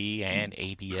 PVC and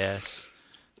ABS.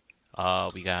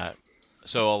 We got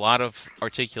a lot of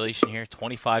articulation here.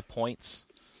 25 points.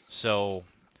 So,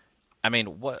 I mean,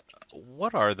 what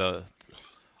are the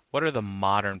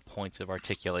modern points of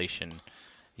articulation?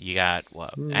 You got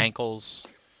ankles,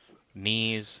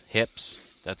 knees,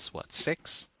 hips. That's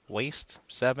 6. Waist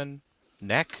 7.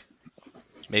 Neck.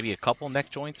 Maybe a couple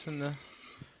neck joints in the.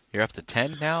 You're up to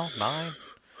 10 now. 9.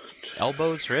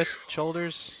 Elbows, wrists,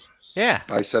 shoulders. Yeah.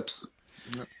 Biceps.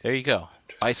 There you go.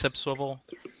 Bicep swivel.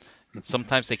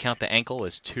 Sometimes they count the ankle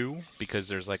as 2 because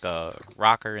there's like a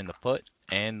rocker in the foot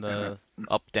and the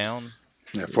up down.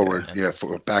 Yeah, forward. And Yeah,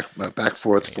 forward, back,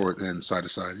 forth, Yeah. forward, and side to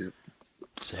side. Yeah.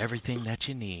 So everything that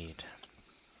you need.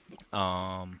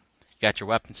 Got your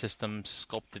weapon system,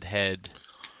 sculpted head,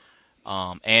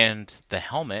 and the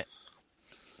helmet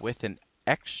with an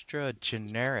extra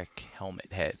generic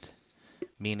helmet head,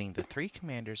 meaning the 3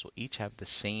 commanders will each have the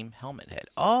same helmet head.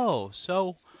 Oh,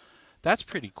 so that's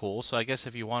pretty cool. So I guess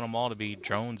if you want them all to be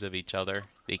drones of each other,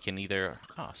 they can either...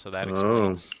 Oh, so that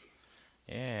explains...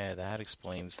 Yeah, that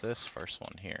explains this first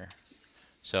one here.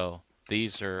 So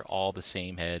these are all the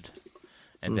same head,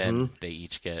 and then they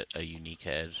each get a unique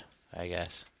head, I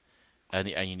guess.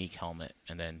 A unique helmet,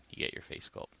 and then you get your face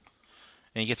sculpt.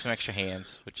 And you get some extra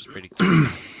hands, which is pretty cool.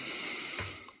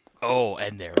 Oh,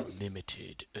 and they're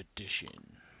limited edition.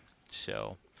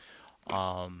 So,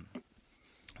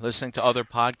 listening to other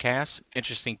podcasts,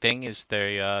 interesting thing is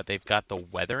they've got the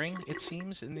weathering, it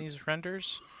seems, in these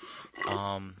renders.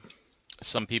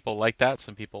 Some people like that.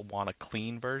 Some people want a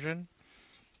clean version.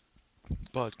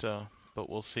 But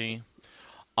we'll see.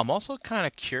 I'm also kind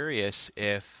of curious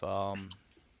if, I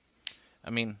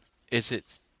mean,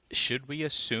 should we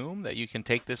assume that you can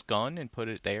take this gun and put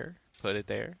it there, put it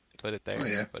there, put it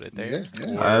there, put it there?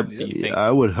 Yeah. Or do you think... I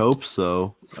would hope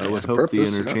so. I That's would the hope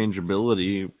purpose, the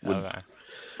interchangeability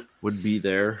would be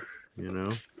there, you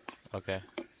know? Okay.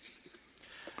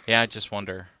 Yeah, I just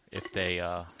wonder if they,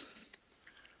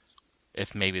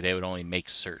 if maybe they would only make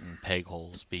certain peg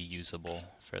holes be usable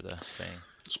for the thing.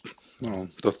 Well,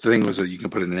 the thing was that you can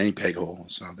put it in any peg hole,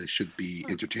 so they should be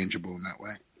interchangeable in that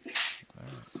way.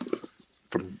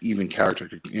 From even character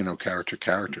to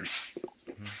character.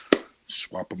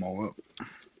 Swap them all up.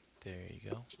 There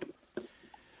you go.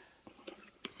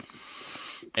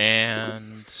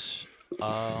 And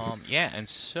and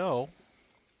so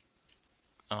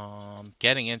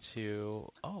getting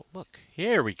into look,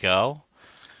 here we go.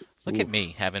 Look at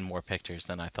me having more pictures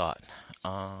than I thought.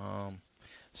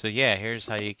 So yeah, here's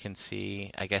how you can see,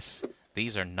 I guess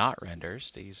these are not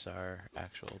renders, these are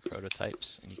actual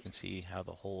prototypes, and you can see how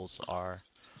the holes are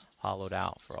hollowed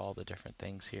out for all the different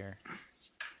things here.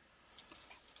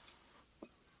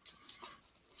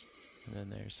 And then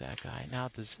there's that guy. Now,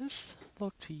 does this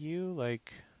look to you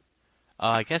like...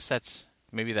 I guess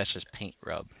maybe that's just paint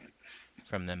rub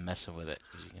from them messing with it.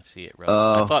 As you can see, it rubs.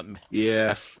 I thought,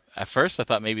 yeah. At first, I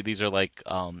thought maybe these are like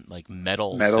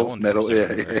metal cylinders.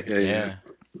 Yeah.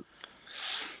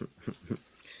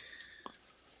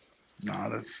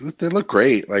 No, they look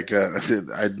great. Like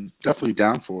I'm definitely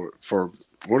down for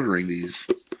ordering these,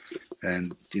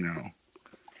 and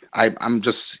I'm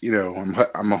just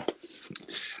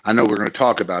I know we're going to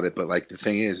talk about it, but like the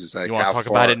thing is like you want to talk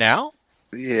about it now?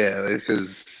 Yeah,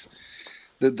 because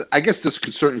I guess there's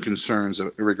certain concerns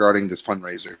regarding this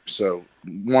fundraiser. So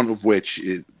one of which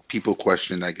is people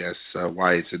questioned, I guess,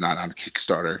 why is it not on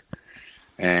Kickstarter?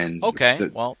 And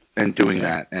and doing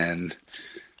that, and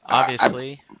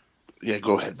obviously, yeah.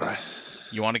 Go ahead, Brian.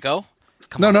 You want to go?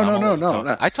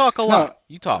 No. I talk a lot.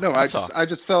 You talk. No, I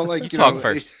just felt like you talk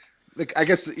first. I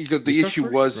guess the issue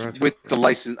was with the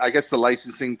license. I guess the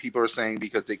licensing people are saying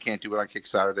because they can't do it on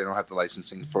Kickstarter, they don't have the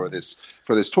licensing for this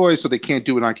toy, so they can't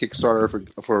do it on Kickstarter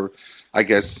for I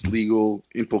guess legal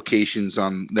implications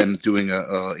on them doing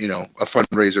a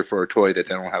fundraiser for a toy that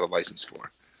they don't have a license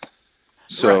for.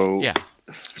 So right. Yeah.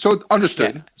 So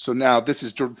understood. Yeah. So now this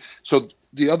is so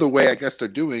the other way I guess they're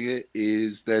doing it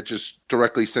is they're just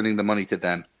directly sending the money to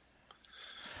them.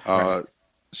 Right.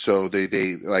 So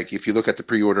they like if you look at the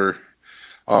pre-order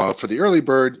for the early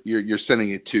bird, you're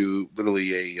sending it to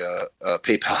literally a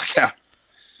PayPal account,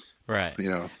 right?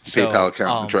 PayPal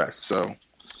account address. So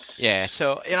yeah,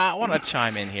 so I want to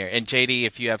chime in here, and JD,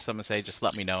 if you have something to say, just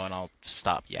let me know, and I'll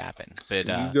stop yapping. But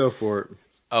you go for it.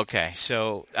 Okay,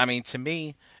 so I mean, to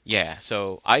me, yeah.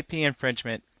 So IP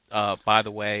infringement. By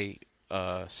the way,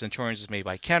 Centurions is made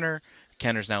by Kenner.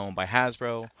 Kenner's now owned by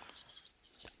Hasbro.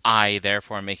 I,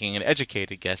 therefore, am making an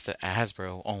educated guess that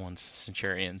Hasbro owns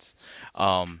Centurions,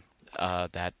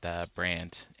 that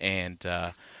brand.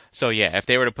 And so, yeah, if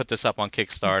they were to put this up on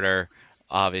Kickstarter,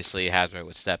 obviously Hasbro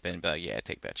would step in and be like, yeah,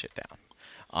 take that shit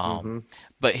down.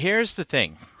 But here's the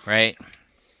thing, right?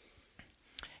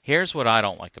 Here's what I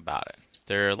don't like about it.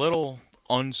 They're a little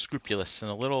unscrupulous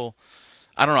and a little...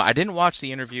 I don't know. I didn't watch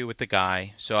the interview with the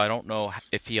guy, so I don't know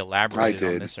if he elaborated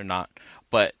on this or not.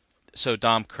 But... So,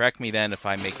 Dom, correct me then if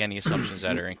I make any assumptions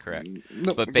that are incorrect.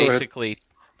 No, but basically,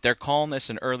 they're calling this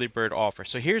an early bird offer.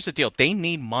 So here's the deal. They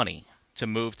need money to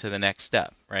move to the next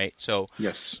step, right? So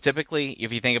yes. Typically,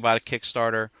 if you think about a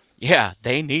Kickstarter, yeah,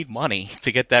 they need money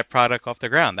to get that product off the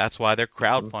ground. That's why they're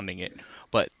crowdfunding it.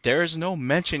 But there's no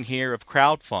mention here of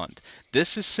crowdfund.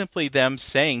 This is simply them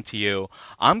saying to you,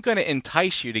 I'm going to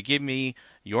entice you to give me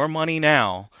your money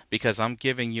now because I'm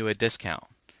giving you a discount.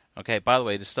 Okay, by the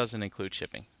way, this doesn't include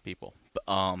shipping, people.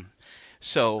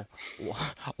 So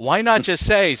why not just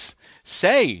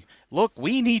say, look,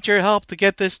 we need your help to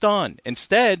get this done.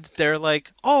 Instead, they're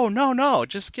like, oh, no,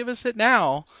 just give us it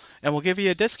now and we'll give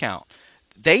you a discount.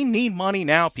 They need money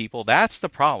now, people. That's the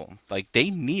problem. Like, they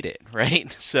need it,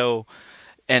 right? So,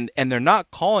 and they're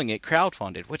not calling it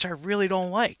crowdfunded, which I really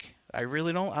don't like. I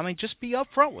really don't. I mean, just be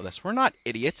upfront with us. We're not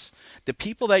idiots. The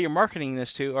people that you're marketing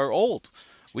this to are old.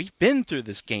 We've been through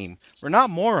this game. We're not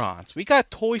morons. We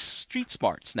got toy street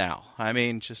smarts now. I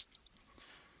mean, just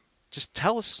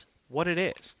tell us what it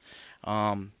is.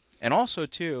 And also,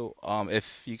 too,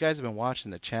 if you guys have been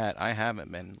watching the chat, I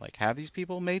haven't been. Like, have these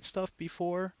people made stuff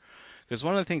before? Because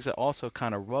one of the things that also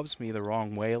kind of rubs me the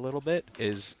wrong way a little bit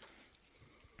is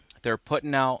they're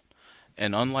putting out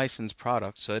an unlicensed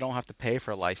product, so they don't have to pay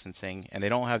for licensing, and they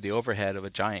don't have the overhead of a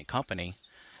giant company,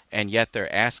 and yet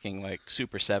they're asking, like,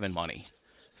 Super 7 money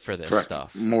for this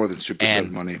stuff. More than Super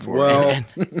 7 money for it.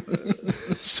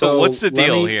 So what's the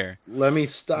deal here? Let me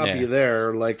stop you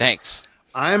there. Like, thanks.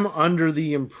 I'm under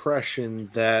the impression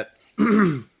that,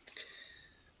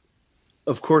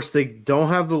 of course, they don't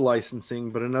have the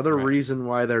licensing, but another reason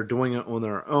why they're doing it on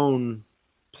their own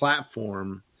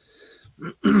platform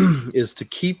is to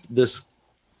keep this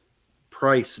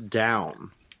price down.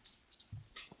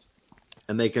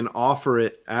 And they can offer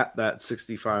it at that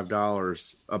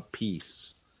 $65 a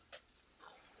piece.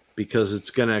 Because it's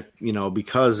going to,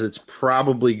 because it's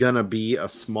probably going to be a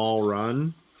small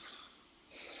run.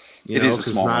 It is a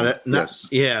small run. Yes.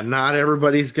 Yeah, not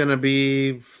everybody's going to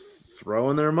be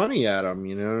throwing their money at them.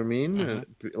 You know what I mean?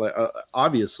 Mm-hmm. Like,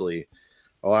 obviously,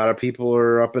 a lot of people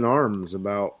are up in arms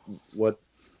about what,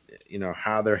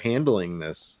 how they're handling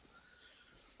this.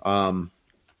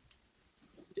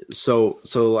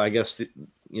 So I guess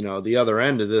the other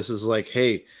end of this is like,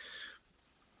 hey,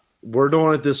 we're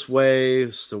doing it this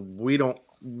way, so we don't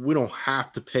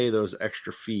have to pay those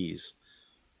extra fees.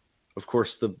 Of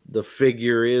course, the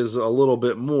figure is a little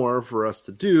bit more for us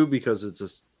to do because it's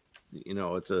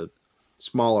a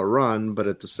smaller run, but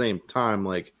at the same time,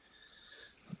 like,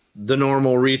 the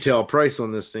normal retail price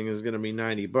on this thing is going to be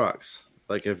 $90.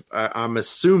 Like, if I'm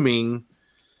assuming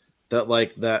that,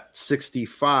 like, that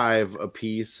 65 a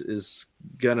piece is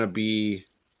gonna be,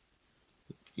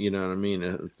 you know what I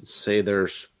mean? Say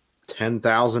there's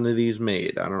 10,000 of these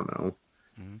made. I don't know.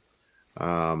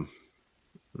 Mm-hmm.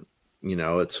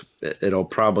 It'll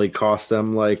probably cost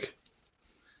them like,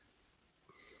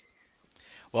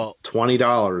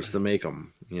 $20 to make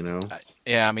them.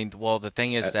 Yeah, I mean, well, the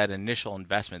thing is that initial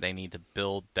investment they need to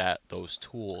build those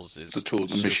tools is the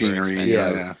tools, the machinery.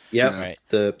 Yeah. Right.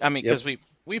 Because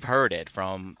we've heard it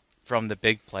from the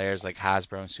big players like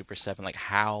Hasbro and Super 7, like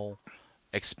how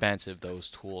expensive those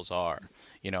tools are,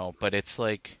 but it's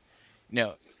like,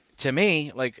 to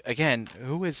me, like, again,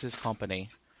 who is this company?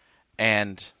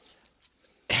 And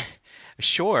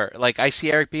sure, like, I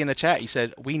see Eric B in the chat, he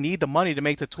said, we need the money to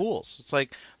make the tools. It's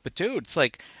like, but dude, it's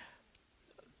like,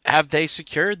 have they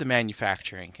secured the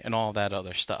manufacturing and all that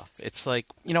other stuff? It's like,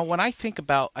 when I think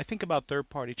about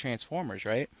third-party transformers,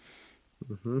 right?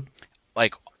 Mm-hmm.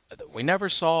 Like, we never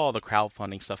saw the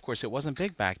crowdfunding stuff. Of course, it wasn't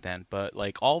big back then, but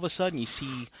like all of a sudden you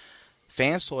see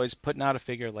Fans Toys putting out a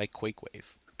figure like Quakewave.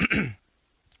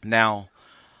 Now,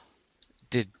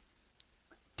 did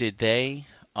they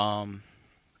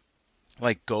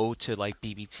like go to like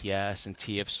BBTS and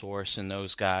TF Source and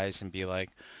those guys and be like,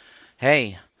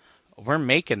 hey, we're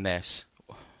making this.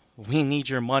 We need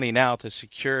your money now to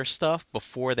secure stuff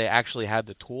before they actually had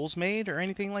the tools made or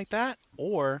anything like that?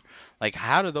 Or, like,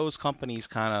 how do those companies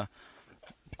kind of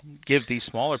give these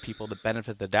smaller people the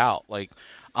benefit of the doubt? Like,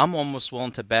 I'm almost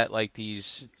willing to bet, like,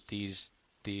 these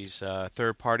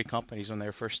third-party companies, when they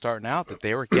were first starting out, that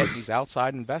they were getting these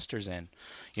outside investors in.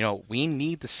 We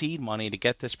need the seed money to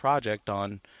get this project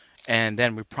done, and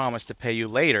then we promise to pay you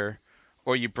later,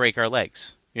 or you break our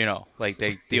legs. Like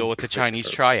they deal with the Chinese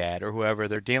triad or whoever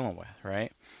they're dealing with,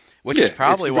 right? Which is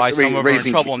probably why some of them are in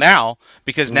trouble now,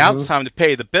 because now it's time to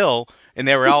pay the bill, and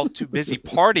they were all too busy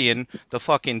partying the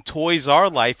fucking Toys R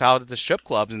life out at the strip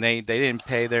clubs, and they didn't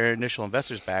pay their initial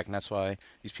investors back, and that's why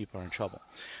these people are in trouble.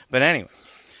 But anyway,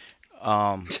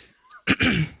 what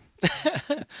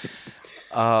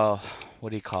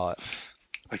do you call it?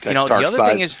 Like that dark the other side,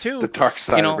 thing is too, the dark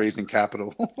side of raising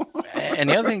capital. And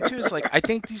the other thing too is, like, I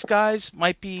think these guys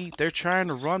they're trying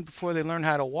to run before they learn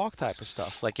how to walk type of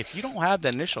stuff. So, like, if you don't have the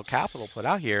initial capital put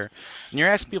out here and you're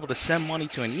asking people to send money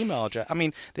to an email address, I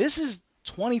mean, this is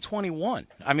 2021.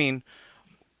 I mean,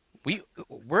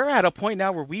 we're at a point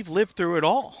now where we've lived through it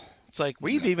all. It's like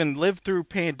we've even lived through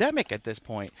pandemic at this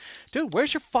point. Dude,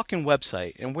 where's your fucking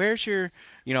website? And where's your,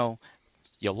 you know,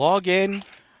 you log in,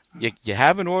 you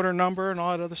have an order number and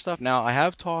all that other stuff. Now, I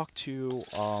have talked to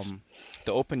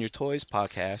the Open Your Toys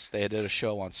podcast. They did a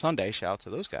show on Sunday. Shout out to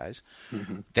those guys.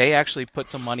 They actually put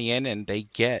some money in and they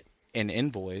get an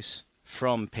invoice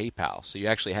from PayPal. So you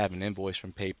actually have an invoice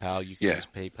from PayPal. You can use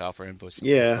PayPal for invoicing and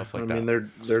Yeah, stuff like I that.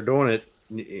 mean they're doing it,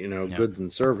 you know, goods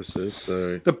and services.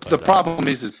 So The problem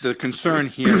is the concern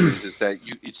here is that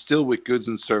it's still with goods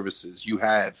and services. You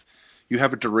have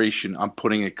a duration on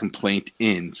putting a complaint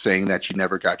in saying that you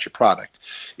never got your product.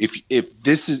 If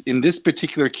this is in this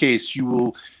particular case,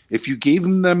 if you gave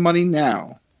them their money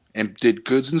now and did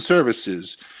goods and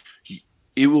services,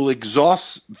 it will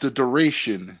exhaust the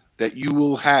duration that you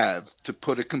will have to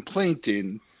put a complaint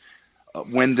in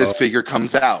when this figure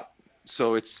comes out.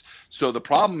 So the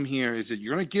problem here is that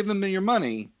you're going to give them your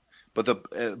money, but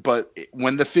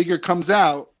when the figure comes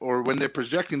out, or when they're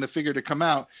projecting the figure to come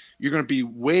out, you're going to be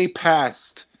way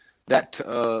past that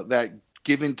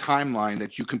given timeline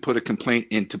that you can put a complaint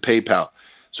into PayPal.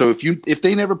 So if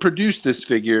they never produce this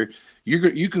figure,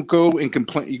 you can go and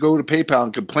complain. You go to PayPal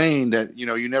and complain that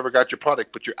you never got your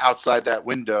product, but you're outside that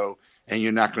window, and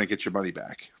you're not going to get your money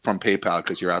back from PayPal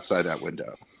because you're outside that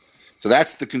window. So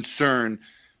that's the concern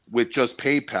with just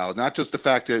PayPal, not just the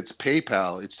fact that it's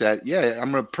PayPal. It's that,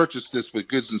 I'm going to purchase this with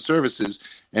goods and services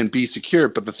and be secure.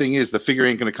 But the thing is, the figure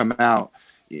ain't going to come out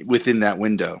within that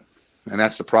window. And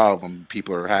that's the problem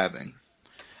people are having.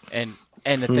 And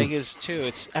the thing is too,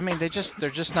 they're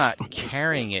just not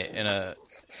carrying it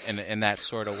in that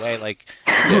sort of way. Like,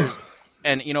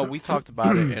 and we talked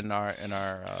about it in our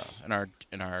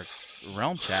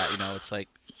realm chat. It's like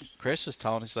Chris was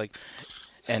telling us, like,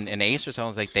 and Ace was telling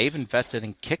us, like, they've invested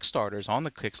in Kickstarters on the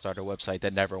Kickstarter website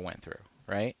that never went through,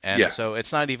 right? And so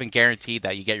it's not even guaranteed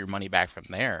that you get your money back from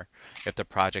there if the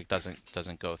project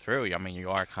doesn't go through. I mean, you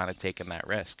are kind of taking that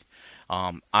risk.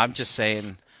 I'm just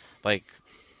saying, like,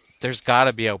 there's got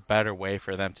to be a better way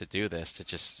for them to do this, to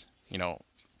just,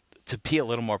 to be a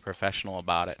little more professional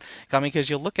about it. I mean,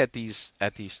 because you look at these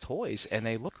toys and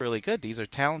they look really good. These are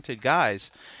talented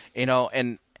guys,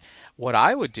 and what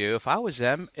I would do if I was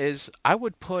them is I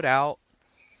would put out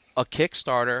a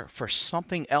Kickstarter for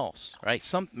something else, right?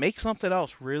 Make something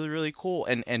else really, really cool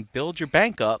and build your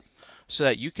bank up so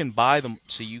that you can buy them,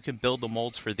 so you can build the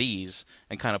molds for these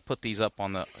and kind of put these up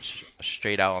on the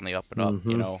straight out on the up and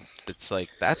up. It's like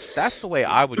that's the way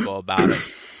I would go about it.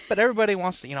 But everybody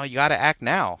wants to, you got to act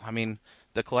now. I mean,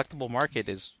 the collectible market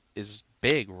is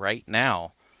big right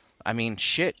now. I mean,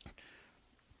 shit.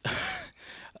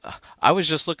 I was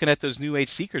just looking at those New Age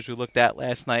Seekers we looked at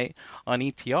last night on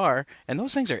ETR, and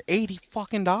those things are $80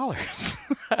 fucking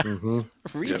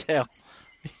retail. Yep.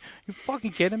 You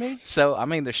fucking kidding me? So I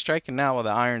mean, they're striking now while the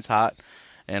iron's hot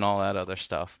and all that other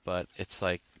stuff. But it's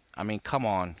like, I mean, come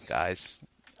on, guys.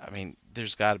 I mean,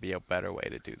 there's got to be a better way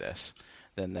to do this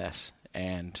than this.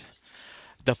 And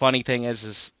the funny thing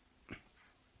is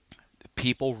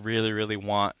people really, really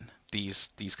want these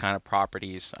kind of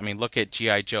properties. I mean, look at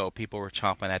G.I. Joe. People were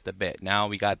chomping at the bit. Now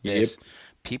we got this. Yep.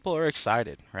 People are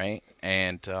excited, right?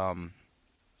 And I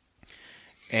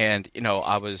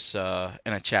was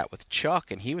in a chat with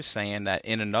Chuck, and he was saying that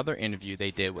in another interview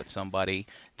they did with somebody,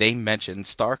 they mentioned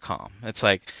Starcom. It's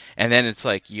like, and then it's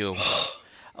like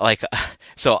like,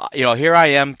 so, here I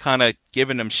am kind of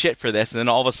giving them shit for this, and then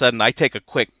all of a sudden I take a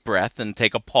quick breath and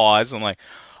take a pause. I'm like,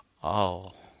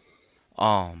 no.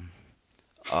 I'm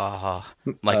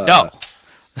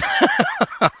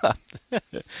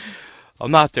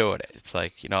not doing it. It's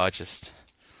like,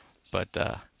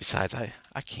 but besides,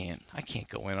 I can't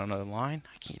go in on another line.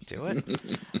 I can't do it.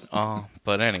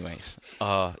 But anyways,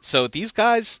 so these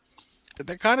guys,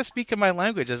 they're kind of speaking my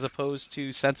language as opposed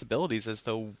to sensibilities as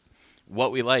to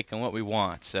what we like and what we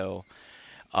want. So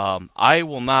I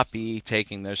will not be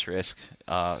taking this risk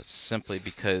simply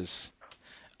because,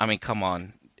 I mean, come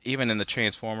on. Even in the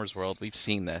Transformers world, we've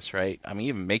seen this, right? I mean,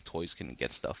 even Make Toys can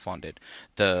get stuff funded.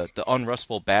 The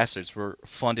Unrustable Bastards were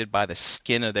funded by the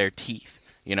skin of their teeth,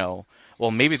 Well,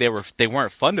 maybe they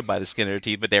weren't funded by the skin of their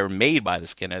teeth, but they were made by the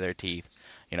skin of their teeth,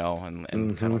 and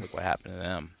kind of look what happened to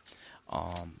them.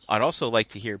 I'd also like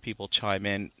to hear people chime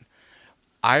in.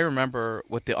 I remember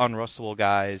with the Unrustable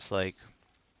guys, like,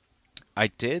 I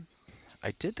did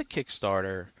the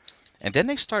Kickstarter, and then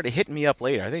they started hitting me up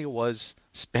later. I think it was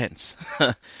Spence.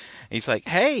 He's like,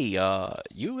 hey,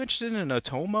 you interested in a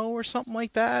Otomo or something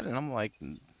like that? And I'm like,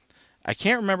 I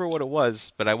can't remember what it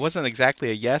was, but I wasn't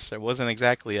exactly a yes. I wasn't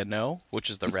exactly a no, which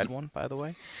is the red one, by the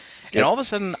way. And all of a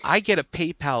sudden, I get a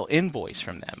PayPal invoice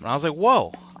from them. And I was like,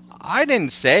 whoa, I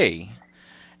didn't say.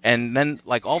 And then,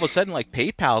 like, all of a sudden, like,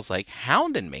 PayPal's, like,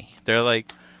 hounding me. They're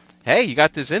like, hey, you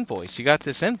got this invoice. You got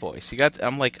this invoice.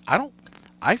 I'm like,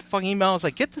 I fucking email. I was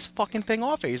like, get this fucking thing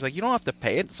off here. He's like, you don't have to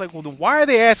pay it. It's like, well, then why are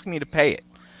they asking me to pay it?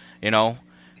 You know?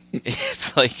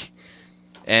 It's like,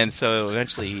 and so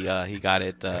eventually he got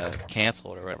it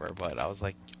canceled or whatever. But I was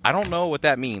like, I don't know what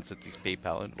that means with these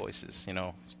PayPal invoices. You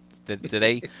know? Did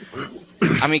they?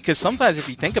 I mean, because sometimes if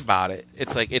you think about it,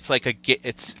 it's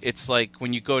like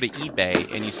when you go to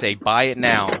eBay and you say buy it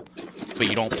now, but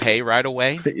you don't pay right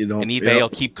away, and eBay will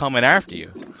keep coming after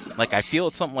you. Like I feel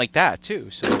it's something like that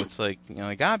too. So it's like you know,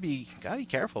 you gotta be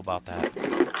careful about that.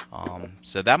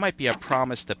 So that might be a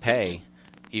promise to pay,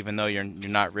 even though you're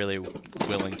not really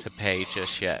willing to pay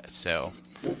just yet. So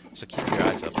keep your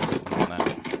eyes up on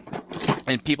that.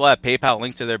 And people have PayPal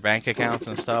linked to their bank accounts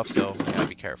and stuff, so you gotta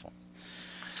be careful.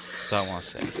 That's all I want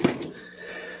to say.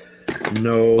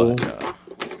 No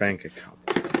bank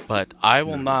account. But I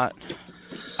will not.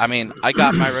 I mean, I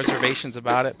got my reservations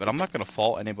about it, but I'm not gonna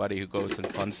fault anybody who goes and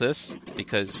funds this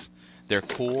because they're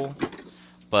cool.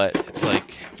 But it's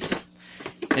like,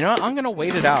 you know what? I'm gonna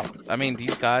wait it out. I mean,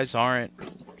 these guys aren't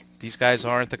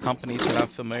the companies that I'm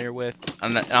familiar with.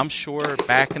 And I'm sure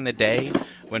back in the day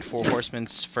when Four Horsemen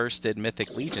first did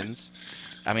Mythic Legions,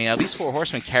 I mean, at least Four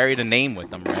Horsemen carried a name with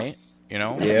them, right? You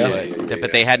know? Yeah.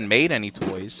 But they hadn't made any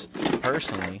toys,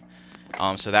 personally.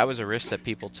 So that was a risk that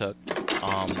people took.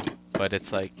 But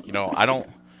it's like, you know, I don't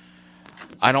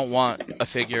want a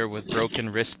figure with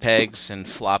broken wrist pegs and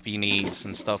floppy knees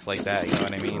and stuff like that, you know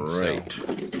what I mean?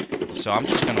 Right. So I'm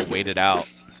just going to wait it out.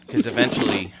 Because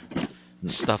eventually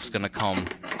stuff's gonna come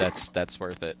that's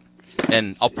worth it,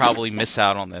 and I'll probably miss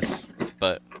out on this,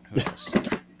 but who knows?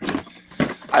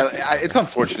 It's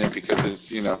unfortunate because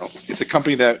it's a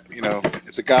company that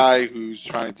it's a guy who's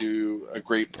trying to do a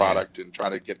great product and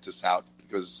trying to get this out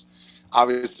because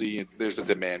obviously there's a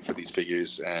demand for these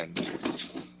figures, and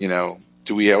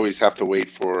do we always have to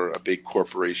wait for a big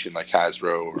corporation like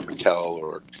Hasbro or Mattel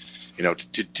or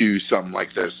to do something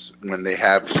like this when they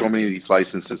have so many of these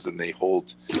licenses and they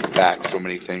hold back so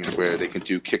many things where they can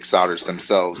do Kickstarters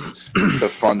themselves to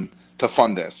fund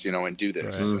this, and do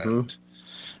this. Mm-hmm. And,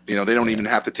 they don't even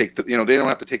have to take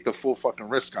the full fucking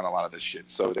risk on a lot of this shit.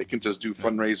 So they can just do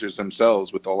fundraisers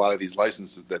themselves with a lot of these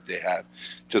licenses that they have.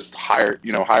 Just hire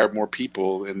more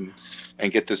people and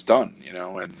get this done,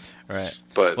 and right.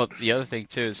 But well, the other thing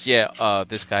too is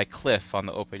this guy Cliff on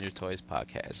the Open Your Toys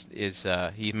podcast is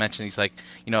he mentioned he's like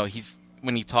he's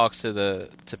when he talks to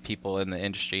people in the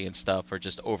industry and stuff or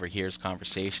just overhears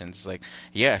conversations, it's like,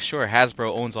 yeah, sure,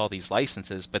 Hasbro owns all these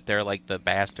licenses, but they're like the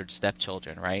bastard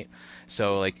stepchildren, right?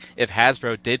 So like if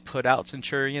Hasbro did put out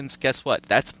Centurions, guess what?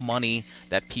 That's money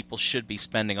that people should be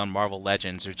spending on Marvel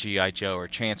Legends or G.I. Joe or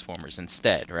Transformers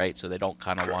instead, right? So they don't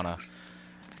kind of want to,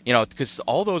 because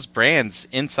all those brands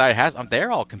inside Hasbro,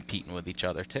 they're all competing with each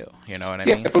other too. You know what I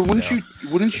mean? Yeah, but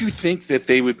wouldn't you think that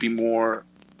they would be more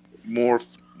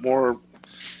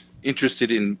interested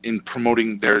in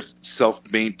promoting their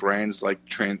self-made brands like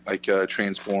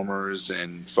Transformers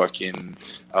and fucking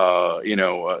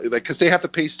because they have to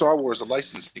pay Star Wars a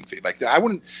licensing fee. Like I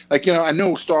wouldn't I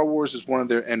know Star Wars is one of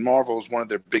their and Marvel is one of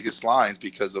their biggest lines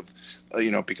because of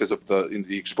the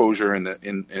exposure and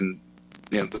the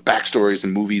backstories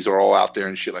and movies are all out there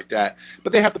and shit like that.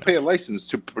 But they have to pay a license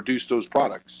to produce those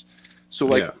products. So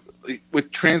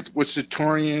with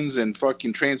Centurions and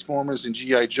fucking Transformers and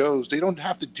G.I. Joes, they don't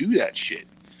have to do that shit.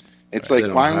 It's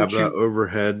like, why don't you that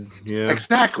overhead? Yeah,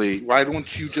 exactly. Why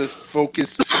don't you just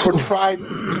focus or try, do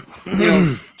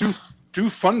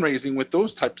fundraising with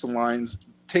those types of lines?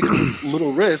 Take a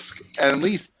little risk, and at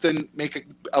least then make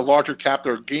a larger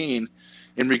capital gain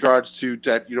in regards to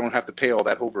that. You don't have to pay all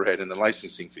that overhead and the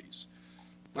licensing fees.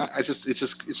 It's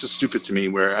just stupid to me.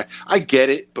 Where I get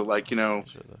it, but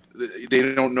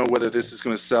they don't know whether this is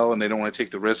going to sell, and they don't want to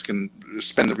take the risk and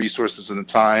spend the resources and the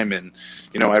time, and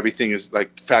everything is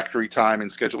like factory time and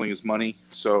scheduling is money.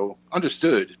 So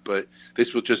understood, but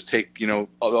this will just take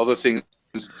other things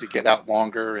to get out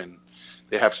longer, and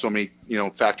they have so many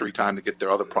factory time to get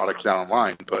their other products down the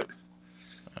line. But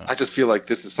I just feel like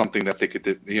this is something that they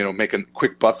could make a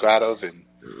quick buck out of and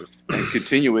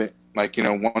continue it.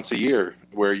 Once a year,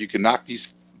 where you can knock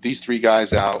these three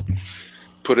guys out,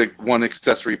 put one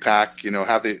accessory pack,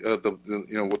 have with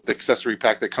the accessory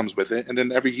pack that comes with it, and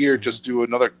then every year just do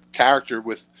another character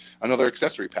with another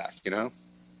accessory pack, Yeah,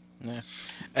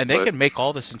 and they can make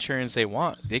all the Centurions they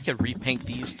want. They can repaint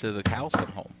these to the cows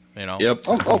come home. Yep.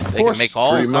 Oh, of they course. can make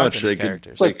all pretty sorts much. of new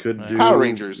characters. It's like could do Power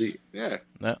Rangers. Yeah.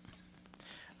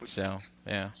 So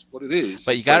yeah, It's what it is.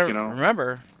 but you It's gotta like, you know,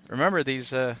 remember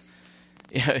these.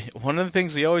 Yeah, one of the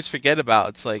things we always forget about,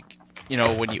 it's like,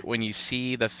 when you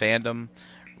see the fandom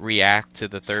react to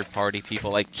the third party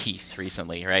people like Keith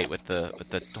recently, right, with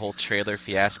the whole trailer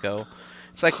fiasco.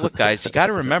 It's like, look, guys, you got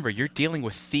to remember you're dealing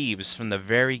with thieves from the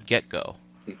very get-go,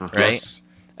 right? yes.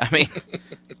 I mean,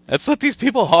 that's what these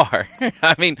people are.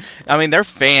 I mean, they're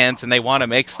fans and they want to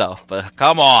make stuff, but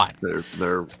come on.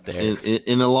 They're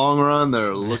in the long run,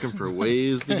 they're looking for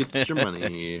ways to get your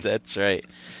money. That's right.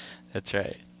 That's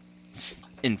right. It's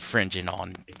infringing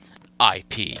on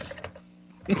IP.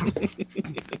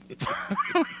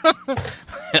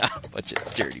 Bunch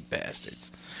of dirty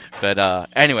bastards. But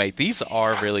anyway, these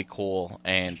are really cool,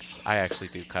 and I actually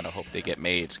do kind of hope they get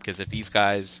made, because if these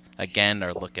guys again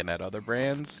are looking at other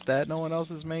brands that no one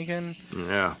else is making,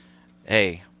 Yeah.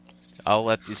 hey, I'll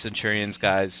let the Centurions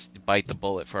guys bite the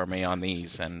bullet for me on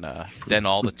these, and then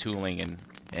all the tooling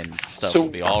and stuff will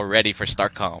be all ready for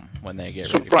StarCom when they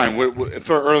get ready. So Brian,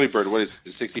 for early bird, what is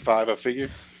it? 65 a figure?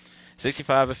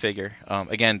 65 a figure.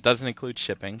 Again, doesn't include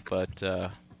shipping, but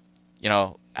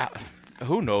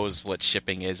who knows what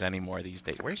shipping is anymore these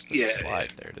days? Where's the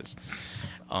slide? There it is.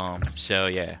 So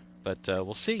yeah, but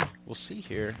we'll see. We'll see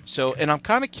here. So, and I'm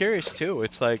kind of curious too.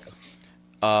 It's like,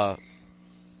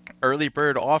 early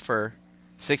bird offer,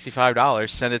 $65.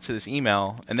 Send it to this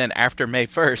email, and then after May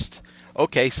 1st,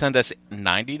 okay, send us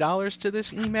 $90 to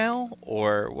this email,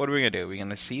 or what are we gonna do? Are we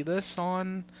gonna see this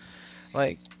on?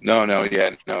 Like, no.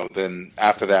 Then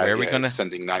after that, where are we gonna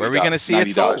sending $90, where are we gonna see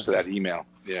 $90 to that email?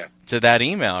 Yeah, to that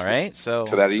email, right? So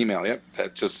to that email, yep.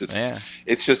 That just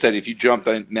it's just that if you jump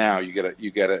in now, you get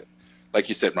a like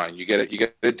you said, Ryan, you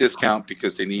get a discount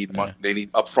because they need they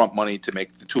need upfront money to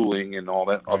make the tooling and all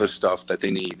that other stuff that they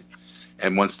need.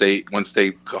 And once they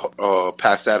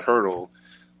pass that hurdle,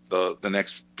 the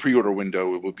next pre-order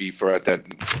window it would be for at that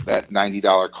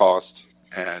 $90 cost,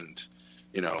 and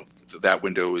that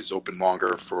window is open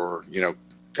longer for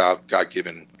God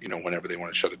given whenever they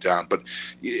want to shut it down. But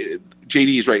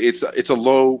JD is right. It's a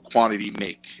low quantity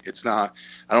make. It's not.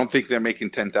 I don't think they're making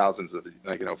 10,000s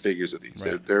of figures of these.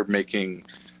 Right. They're making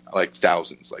like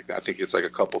thousands. Like I think it's like a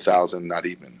couple thousand, not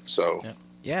even. So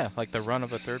yeah, like the run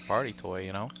of a third party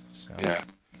toy. So. Yeah.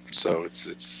 So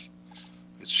it's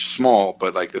small,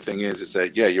 but like the thing is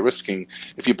that you're risking,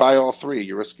 if you buy all three,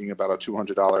 you're risking about a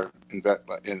 $200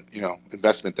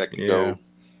 investment that can go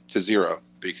to zero,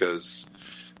 because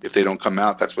if they don't come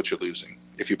out, that's what you're losing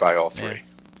if you buy all three.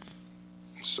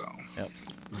 So,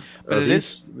 but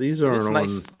these aren't on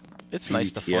nice. It's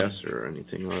nice to fun or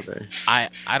anything, are they?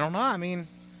 I don't know. I mean,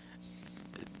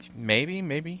 maybe.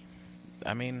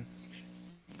 I mean,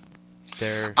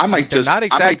 they're not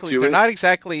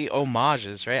exactly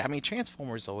homages, right? I mean,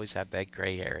 Transformers always have that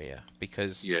gray area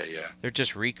because they're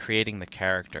just recreating the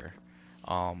character.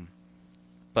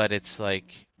 But it's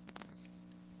like,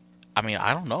 I mean,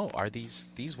 I don't know. Are these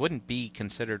wouldn't be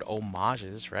considered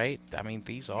homages, right? I mean,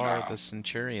 these are the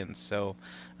Centurions, so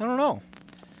I don't know.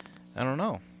 I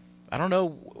don't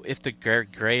know if the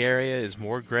gray area is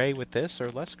more gray with this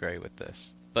or less gray with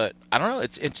this. But I don't know.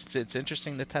 It's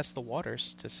interesting to test the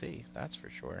waters to see. That's for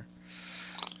sure.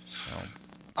 So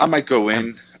I might go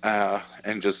in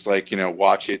and just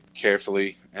watch it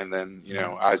carefully, and then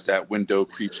as that window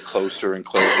creeps closer and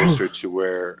closer to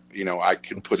where I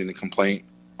can put in a complaint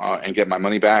and get my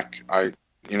money back.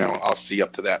 I'll see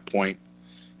up to that point,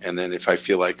 and then if I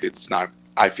feel like it's not,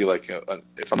 I feel like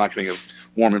if I'm not getting a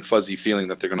warm and fuzzy feeling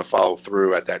that they're going to follow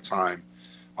through at that time,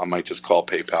 I might just call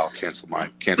PayPal, cancel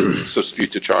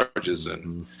dispute the charges,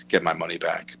 and get my money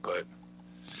back. But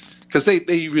because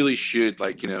they really should,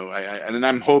 and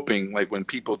I'm hoping when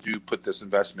people do put this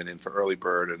investment in for early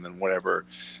bird, and then whatever,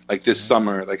 this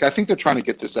summer, I think they're trying to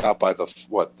get this out by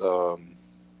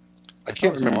I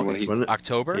can't remember when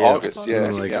October? Yeah, August,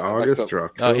 August or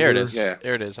October. Oh, here it is. Yeah,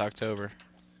 here it is, October.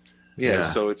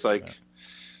 Yeah. So it's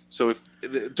so if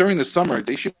during the summer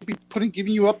they should be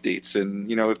giving you updates,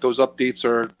 and if those updates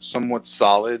are somewhat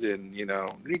solid, and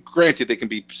granted they can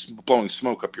be blowing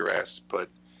smoke up your ass, but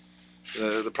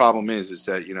the problem is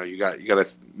that you gotta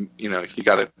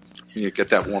get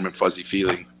that warm and fuzzy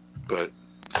feeling, but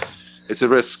it's a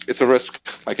risk. It's a risk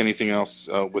like anything else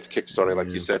with Kickstarter,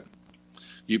 like you said.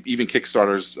 Even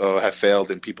Kickstarters have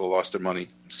failed and people lost their money.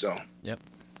 So it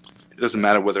doesn't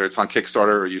matter whether it's on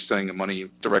Kickstarter or you're sending the money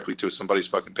directly to somebody's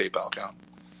fucking PayPal account.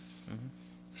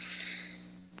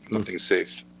 Nothing's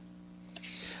safe.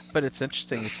 But it's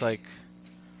interesting. It's like,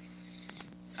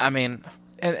 I mean,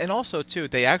 and also too,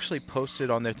 they actually posted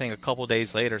on their thing a couple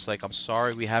days later. It's like, I'm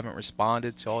sorry we haven't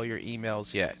responded to all your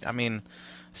emails yet. I mean,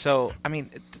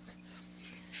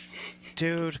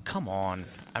 dude, come on.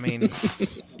 I mean,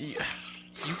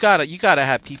 you gotta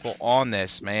have people on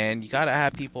this, man. You gotta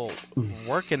have people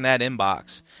working that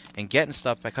inbox and getting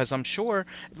stuff, because I'm sure.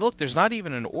 Look, there's not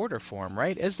even an order form,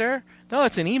 right? Is there? No,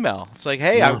 it's an email. It's like,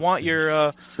 hey, I want your I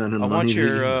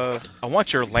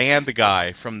want your land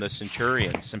guy from the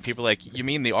Centurions, and people are like, you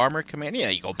mean the armor commander? Yeah,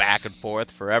 you go back and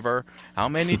forth forever. How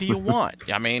many do you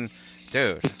want? I mean,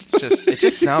 dude, it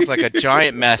just sounds like a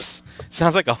giant mess.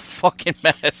 Sounds like a fucking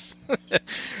mess.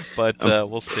 But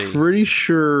we'll see. I'm pretty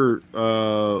sure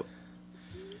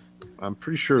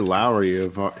Lowry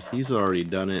he's already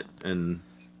done it, and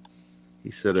he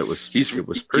said it was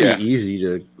pretty easy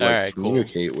to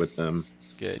communicate with them.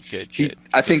 Good.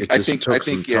 I think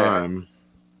time.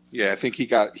 Yeah, I think he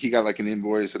got like an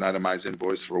invoice, an itemized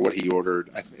invoice for what he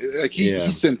ordered.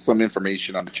 He sent some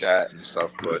information on the chat and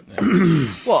stuff, but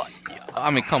well, I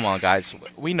mean, come on, guys.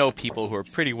 We know people who are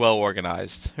pretty well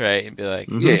organized, right? And be like,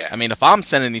 yeah. I mean, if I'm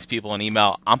sending these people an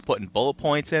email, I'm putting bullet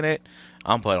points in it.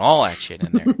 I'm putting all that shit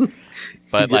in there.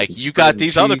 But like, you got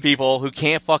these other people who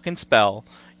can't fucking spell.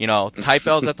 You know, type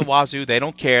L's at the wazoo. They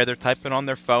don't care. They're typing on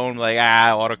their phone, like,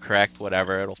 autocorrect,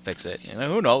 whatever. It'll fix it. You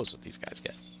know, who knows what these guys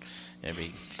get?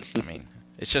 Maybe. I mean,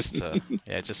 it's just,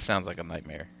 it just sounds like a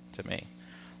nightmare to me.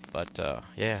 But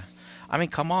yeah, I mean,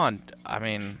 come on. I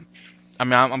mean,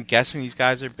 I'm guessing these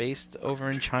guys are based over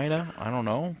in China. I don't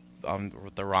know.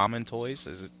 With the ramen toys,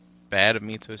 is it bad of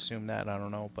me to assume that? I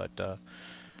don't know, but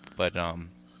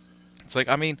it's like,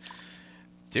 I mean,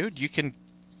 dude, you can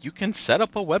set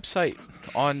up a website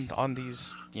on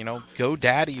these, you know,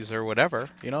 GoDaddies or whatever.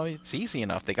 You know, it's easy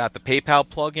enough. They got the PayPal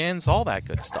plugins, all that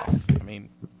good stuff.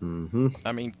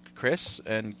 I mean, Chris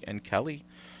and Kelly,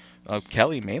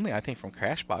 Kelly mainly, I think, from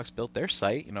Crashbox, built their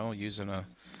site, you know, using a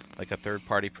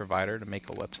third-party provider to make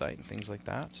a website and things like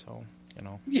that. So, you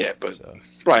know. Yeah, but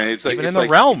Brian, it's like even in the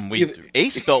realm,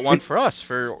 Ace built one for us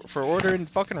for ordering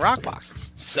fucking rock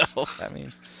boxes. So, I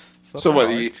mean. So what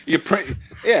you print?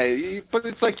 Yeah, but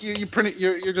it's like you print it.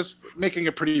 You're just making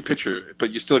a pretty picture,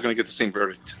 but you're still going to get the same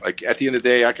verdict. Like at the end of the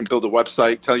day, I can build a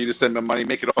website, tell you to send me money,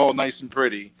 make it all nice and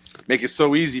pretty, make it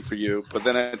so easy for you. But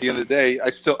then at the end of the day,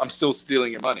 I'm still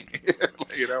stealing your money.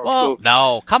 You know. Well,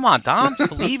 no, come on, Don.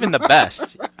 Believe in the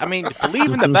best. I mean,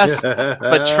 believe in the best,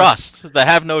 but trust. They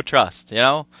have no trust, you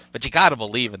know. But you got to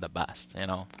believe in the best, you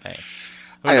know. Hey,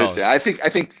 I understand.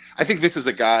 I think this is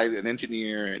a guy, an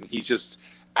engineer, and he's just.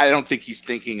 I don't think he's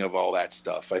thinking of all that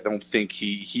stuff. I don't think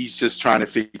he's just trying to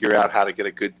figure out how to get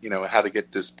a good, you know, how to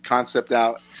get this concept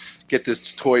out, get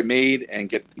this toy made, and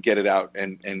get it out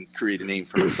and create a name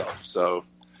for himself. So,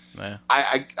 yeah.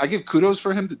 I give kudos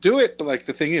for him to do it. But like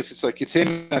the thing is, it's like it's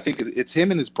him. I think it's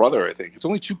him and his brother. I think it's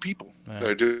only two people that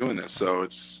are doing this. So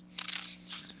it's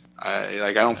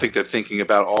I don't think they're thinking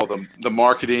about all the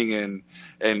marketing and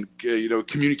you know,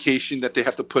 communication that they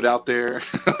have to put out there.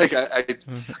 Like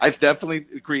I definitely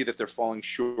agree that they're falling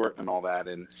short and all that,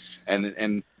 and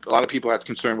a lot of people had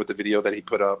concern with the video that he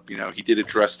put up. You know, he did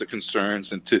address the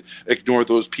concerns and to ignore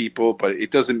those people, but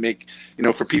it doesn't make, you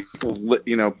know, for people,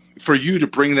 you know, for you to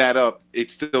bring that up,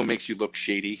 it still makes you look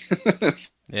shady.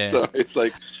 Yeah. So it's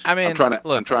like, I mean,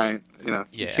 I'm trying, you know,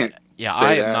 yeah, you can't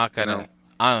I am that, not gonna. You know?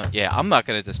 I'm not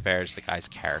going to disparage the guy's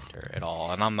character at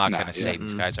all, and I'm not going to say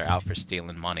these guys are out for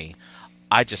stealing money.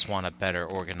 I just want a better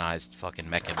organized fucking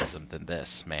mechanism than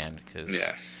this, man, because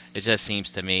it just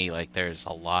seems to me like there's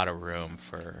a lot of room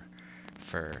for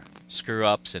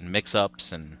screw-ups and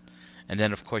mix-ups, and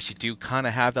then, of course, you do kind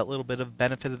of have that little bit of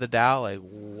benefit of the doubt, like,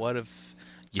 what if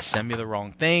you send me the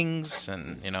wrong things,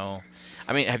 and, you know...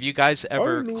 I mean, have you guys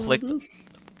ever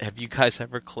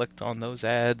clicked on those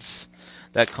ads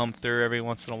that come through every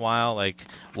once in a while? Like,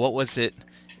 what was it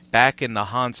back in the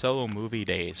Han Solo movie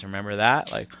days? Remember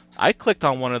that? Like, I clicked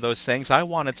on one of those things. I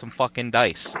wanted some fucking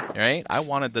dice, right? I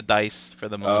wanted the dice for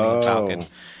the Millennium Falcon. And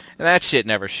that shit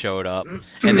never showed up.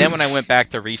 And then when I went back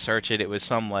to research it, it was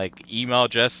some, like, email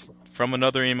address from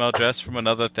another email address from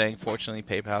another thing. Fortunately,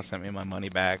 PayPal sent me my money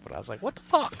back. But I was like, what the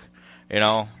fuck? You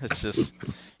know? It's just...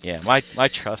 Yeah, my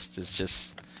trust is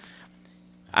just...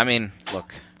 I mean,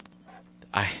 look...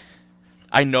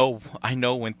 I know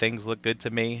when things look good to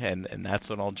me, and that's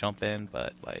when I'll jump in,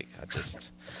 but, like,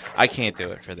 I can't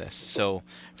do it for this. So,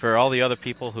 for all the other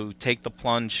people who take the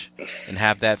plunge and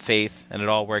have that faith, and it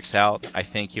all works out, I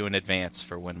thank you in advance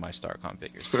for when my StarCon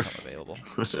figures become available.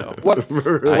 So,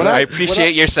 I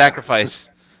appreciate your sacrifice.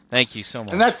 Thank you so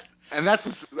much. And that's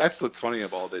what's funny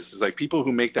of all this is like people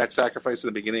who make that sacrifice in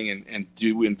the beginning and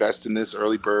do invest in this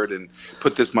early bird and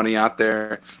put this money out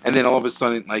there, and then all of a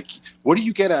sudden, like, what do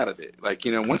you get out of it? Like,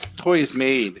 you know, once the toy is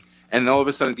made and all of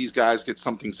a sudden these guys get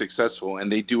something successful,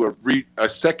 and they do a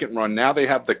second run. Now they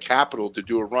have the capital to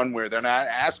do a run where they're not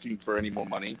asking for any more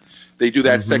money. They do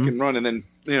that second run, and then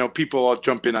people all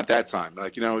jump in at that time.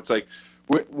 Like it's like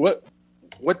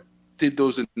what did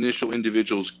those initial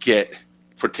individuals get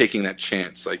for taking that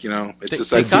chance? Like it's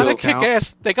just they got a kick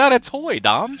ass. They got a toy,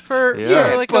 Dom, for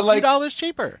like a few dollars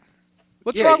cheaper.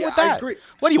 What's wrong with that?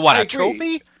 What do you want, a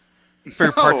trophy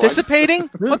for participating?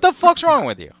 What the fuck's wrong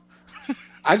with you?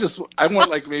 I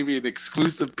want like maybe an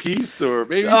exclusive piece, or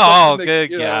maybe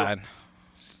good God,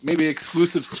 maybe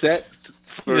exclusive set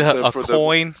for a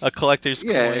coin, a collector's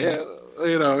coin.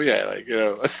 Like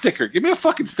a sticker. Give me a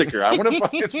fucking sticker. I want a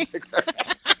fucking sticker.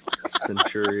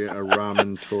 Centurion, a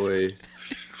ramen toy.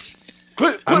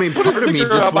 Put a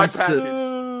sticker on my package.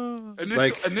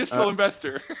 Initial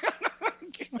investor.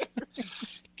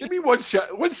 Give me one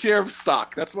share of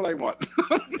stock. That's what I want.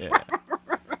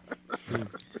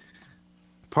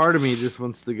 Part of me just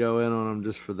wants to go in on them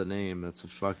just for the name. That's a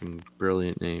fucking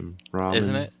brilliant name. Ramen,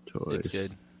 isn't it? Toys. It's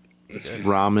good.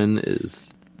 Ramen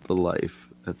is the life.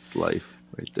 That's life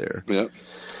right there. Yep.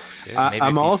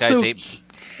 I'm also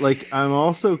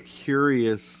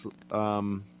curious.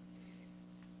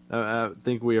 I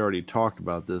think we already talked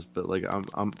about this, but like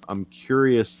I'm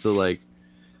curious to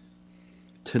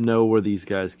know where these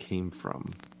guys came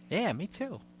from. Yeah, me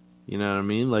too. You know what I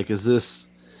mean? Like, is this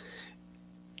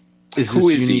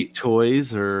Unique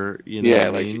Toys, or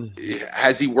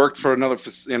has he worked for another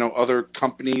other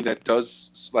company that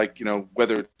does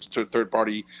whether it's third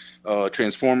party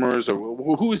Transformers, or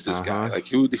who is this guy? Like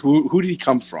who did he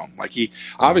come from? Like he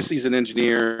obviously he's an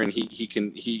engineer, and he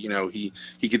can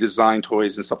design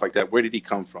toys and stuff like that. Where did he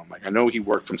come from? Like I know he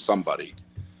worked from somebody.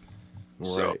 Right.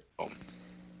 So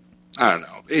I don't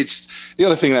know. It's the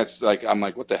other thing that's like I'm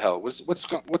like, what the hell? What's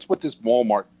with this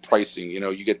Walmart pricing?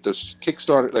 You get this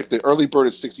Kickstarter, like the early bird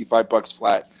is $65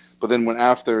 flat, but then when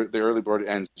after the early bird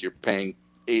ends, you're paying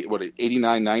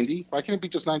 $89.90. Why can't it be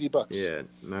just $90? Yeah,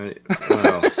 90.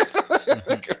 Wow.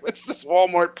 What's this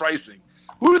Walmart pricing?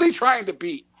 Who are they trying to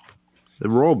beat? The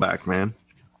rollback, man,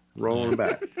 rolling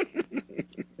back.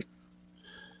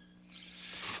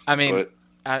 I mean,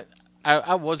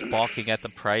 I was balking at the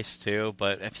price too,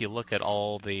 but if you look at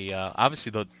all the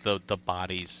obviously the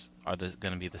bodies are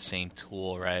going to be the same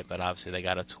tool, right? But obviously they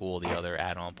got to tool the other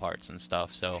add-on parts and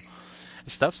stuff. So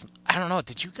stuff's, I don't know.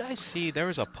 Did you guys see there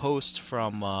was a post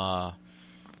from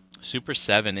Super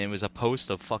 7? It was a post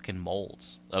of fucking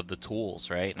molds of the tools,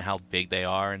 right? And how big they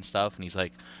are and stuff. And he's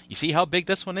like, "You see how big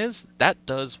this one is? That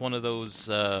does one of those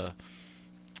 3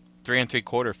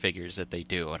 3/4 figures that they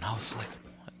do." And I was like,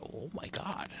 oh my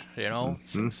god,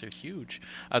 these things are huge.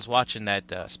 I was watching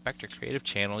that Spectre Creative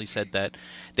channel. He said that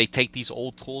they take these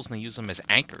old tools and they use them as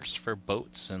anchors for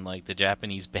boats and like the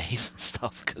Japanese bays and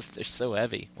stuff because they're so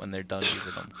heavy when they're done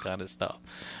using them, kind of stuff.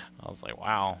 I was like,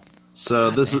 wow.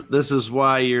 So this is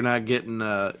why you're not getting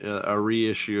a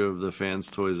reissue of the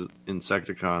Fans Toys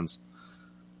Insecticons.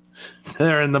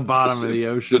 They're in the bottom of the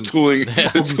ocean. The tooling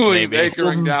is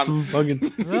anchoring down.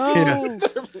 No.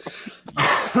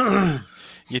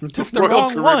 You took the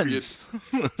wrong ones.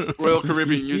 Royal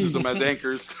Caribbean uses them as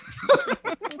anchors.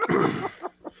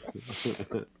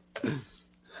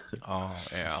 Oh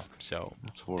yeah. So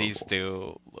these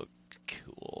do look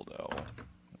cool though.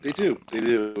 They do,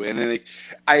 and then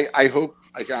I hope.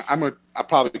 I'm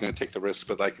probably going to take the risk,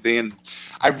 but then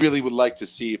I really would like to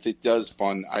see if it does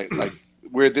fun.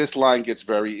 Where this line gets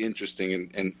very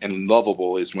interesting and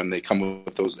lovable is when they come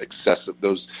with those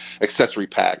accessory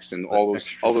packs and all those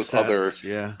sets, other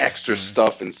extra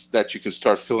stuff and that you can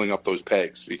start filling up those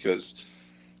pegs, because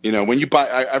when you buy,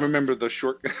 I remember the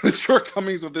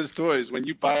shortcomings of this toys. When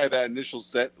you buy that initial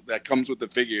set that comes with the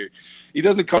figure, he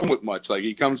doesn't come with much. Like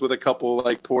he comes with a couple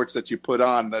ports that you put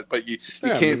on, but you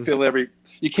can't fill every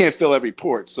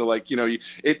port. So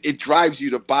it drives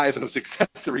you to buy those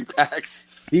accessory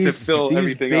packs to fill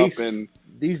everything up. And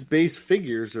these base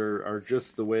figures are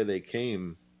just the way they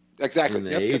came. Exactly in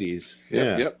the 80s.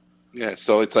 Yep. Yeah,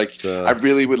 so it's I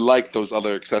really would like those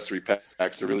other accessory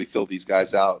packs to really fill these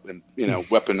guys out and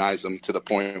weaponize them to the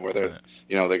point where they're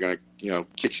they're gonna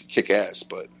kick ass.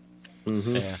 But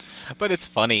yeah, but it's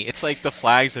funny. It's like the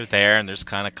flags are there and there's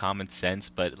kind of common sense,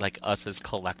 but like us as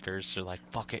collectors are like,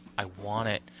 fuck it, I want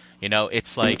it.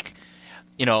 It's like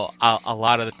a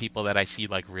lot of the people that I see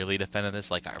really defending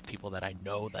this are people that I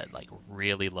know that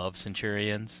really love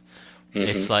Centurions.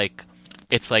 Mm-hmm.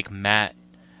 It's like Matt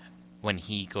when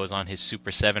he goes on his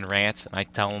Super 7 rants, and I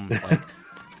tell him,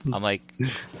 I'm like,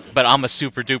 but I'm a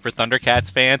super duper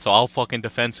Thundercats fan, so I'll fucking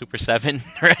defend Super 7,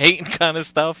 right? Kind of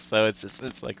stuff. So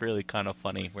it's really kind of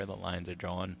funny where the lines are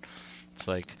drawn. It's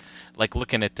like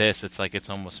looking at this, it's like it's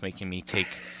almost making me take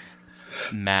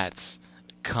Matt's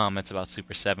comments about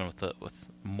Super 7 with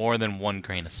more than one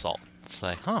grain of salt. It's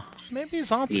like, huh, maybe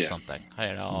he's onto something.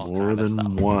 I know, all more than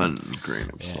stuff. one grain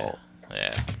of salt.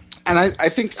 Yeah. And I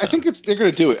think they're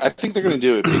going to do it. I think they're going to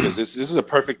do it because this is a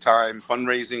perfect time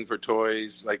fundraising for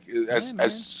toys. Like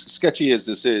as sketchy as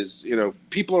this is,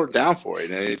 people are down for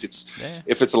it. And if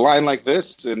it's a line like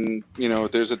this, and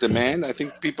there's a demand, I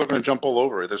think people are going to jump all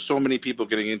over it. There's so many people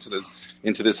getting into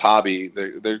this hobby.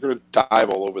 They're going to dive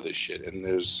all over this shit. And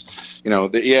there's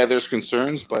there's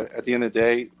concerns, but at the end of the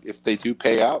day, if they do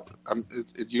pay out,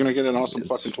 you're going to get an awesome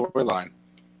fucking toy line.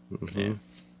 Mm-hmm. Yeah.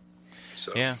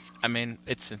 So. Yeah, I mean,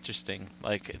 it's interesting.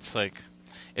 It's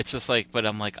just like, but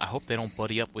I'm like, I hope they don't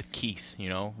buddy up with Keith,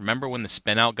 Remember when the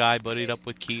Spin Out guy buddied up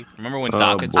with Keith? Remember when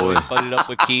Doca Toys buddied up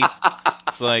with Keith?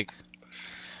 It's like,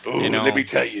 ooh, let me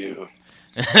tell you.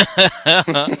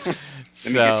 Let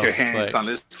me get your hands on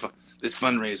this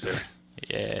fundraiser.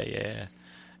 Yeah.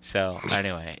 So,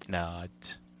 anyway, no. I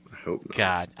hope not.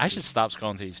 God, I should stop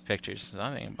scrolling through these pictures.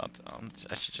 I'm thinking about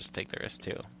I should just take the risk,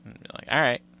 too. And be like, all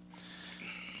right.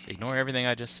 Ignore everything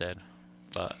I just said,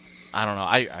 but I don't know.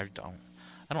 I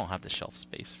don't have the shelf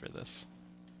space for this.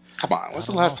 Come on, when's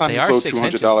the last time you blew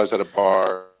 $200 at a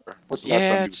bar? What's the last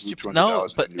time you blew $200? No,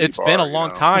 but it's been a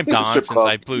long time, Don, since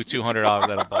I blew $200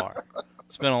 at a bar.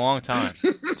 It's been a long time.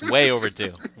 It's way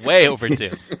overdue. Way overdue.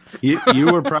 You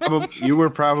were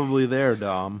probably there,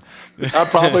 Dom. I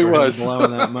probably was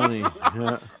blowing that money.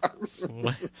 Yeah.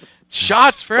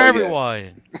 Shots for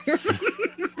everyone.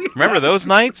 Remember those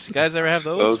nights? You guys ever have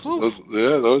those?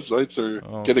 Those nights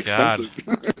get expensive.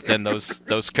 Then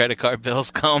those credit card bills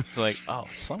come. Like, oh,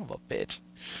 son of a bitch.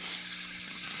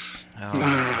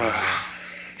 Oh.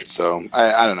 So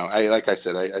I don't know. Like I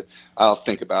said, I'll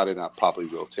think about it, and I probably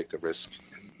will take the risk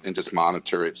and just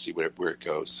monitor it, see where it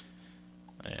goes.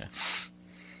 Yeah.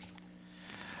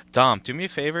 Dom, do me a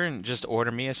favor and just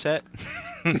order me a set.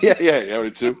 Yeah,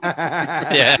 me too.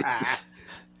 Yeah.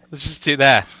 Let's just do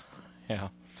that. Yeah.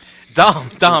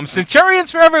 Dom,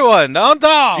 Centurions for everyone. Dom, do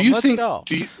you let's think, go.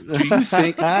 Do you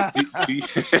think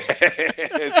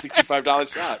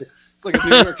 $65 shot? It's like a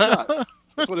New York shot.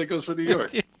 That's what it goes for New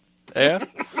York. Yeah.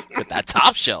 With that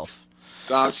top shelf.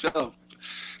 Top shelf.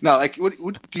 Now, like,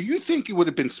 do you think it would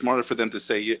have been smarter for them to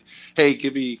say, hey,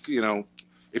 give me,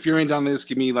 if you're in on this,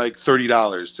 give me like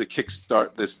 $30 to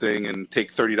kickstart this thing and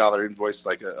take $30 invoice,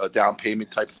 like a down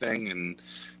payment type thing, and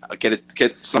get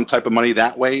some type of money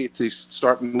that way to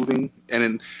start moving.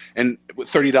 And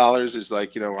with $30 is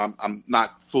like, I'm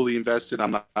not fully invested. I'm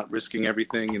not risking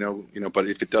everything, but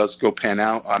if it does go pan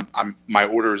out, my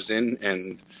order is in,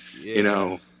 and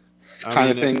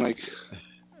thing like.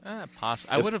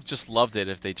 Possible. I would have just loved it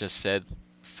if they just said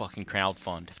fucking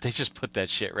crowdfund. If they just put that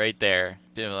shit right there.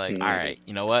 Be like, all right,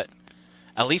 you know what?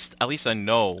 At least I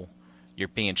know you're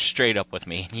being straight up with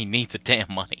me and you need the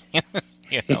damn money.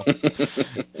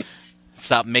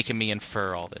 Stop making me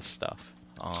infer all this stuff.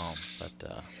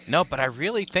 But I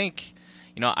really think,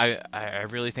 I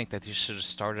really think that you should have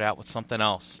started out with something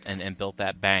else and built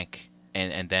that bank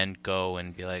and then go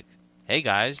and be like, hey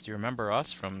guys, do you remember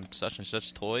us from such and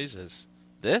such toys as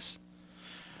this?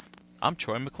 I'm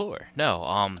Troy McClure. No,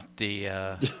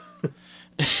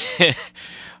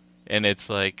 and it's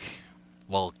like,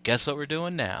 well, guess what we're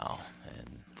doing now?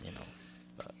 And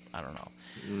but I don't know.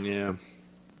 Yeah.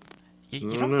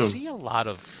 You don't see a lot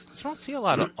of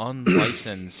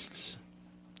unlicensed.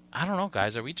 I don't know,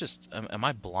 guys. Are we just? Am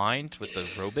I blind with the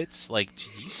robots? Like, do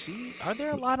you see? Are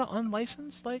there a lot of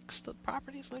unlicensed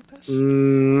properties like this?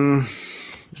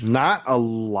 Not a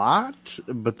lot,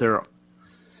 but there.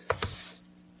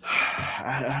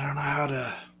 I don't know how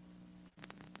to.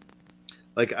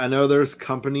 Like, I know there's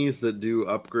companies that do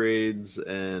upgrades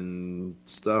and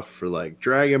stuff for like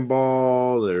Dragon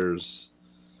Ball. There's,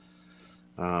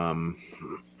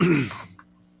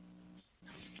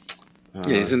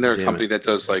 isn't there a company that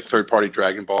does like third-party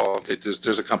Dragon Ball?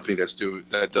 There's a company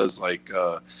that does like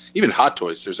even Hot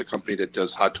Toys. There's a company that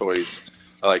does Hot Toys,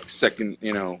 like second,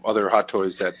 other Hot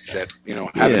Toys that haven't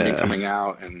been coming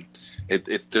out, and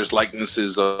there's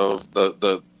likenesses of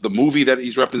the movie that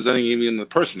he's representing, even the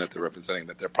person that they're representing,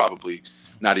 that they're probably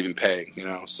not even paying.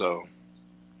 So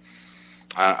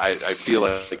I feel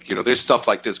like there's stuff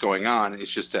like this going on.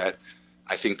 It's just that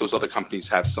I think those other companies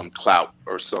have some clout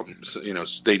or some,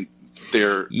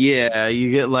 they're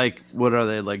you get like, what are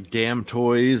they, like Damn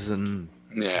Toys and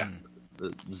the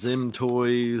Zim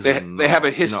Toys? They have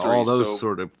a history. All those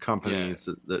sort of companies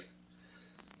that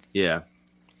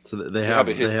so they have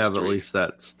at least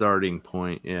that starting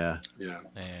point. Yeah.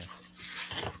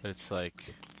 But it's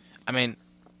like, I mean,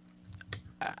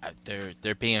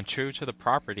 they're being true to the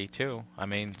property too. I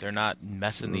mean, they're not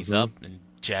messing these Mhm. up and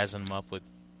jazzing them up with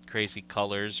crazy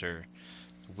colors or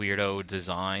weirdo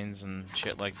designs and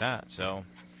shit like that. So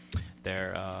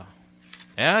they're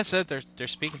yeah, I said they're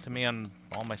speaking to me on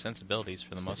all my sensibilities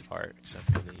for the most part, except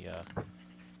for the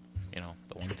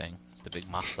the one thing, the big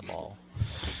matzo ball.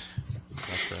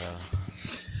 But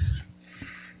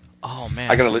oh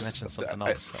man, I gotta was listen. mention something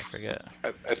else. I forget.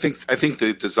 I think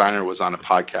the designer was on a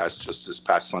podcast just this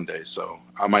past Sunday, so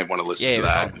I might want to listen Yeah, to it was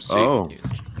that on- and see. Oh.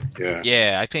 Yeah.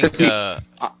 Yeah, I think See,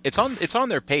 it's on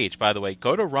their page, by the way.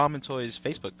 Go to Ramen Toys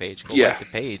Facebook page, go Yeah. like the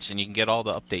page, and you can get all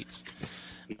the updates.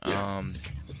 Yeah.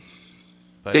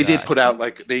 But, They did I put out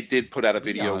a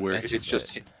video Leon where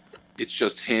mentioned it's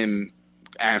just him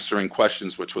answering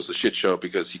questions, which was a shit show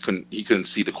because he couldn't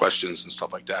see the questions and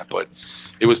stuff like that. But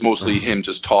it was mostly him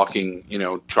just talking,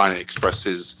 trying to express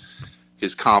his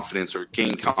confidence or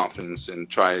gain confidence and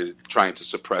trying to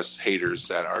suppress haters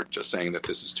that are just saying that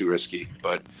this is too risky.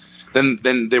 But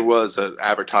then there was an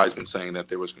advertisement saying that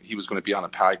he was going to be on a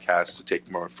podcast to take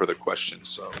more further questions.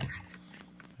 So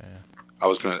Yeah.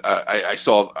 I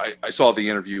saw the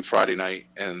interview Friday night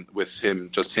and with him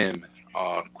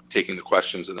taking the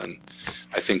questions, and then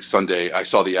I think Sunday I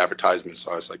saw the advertisement,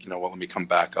 so I was like, let me come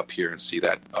back up here and see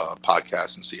that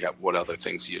podcast and see what other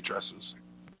things he addresses.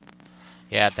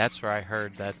 Yeah, that's where I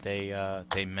heard that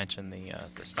they mentioned the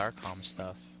Starcom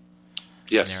stuff. And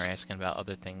Yes, they were asking about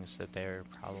other things that they're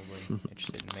probably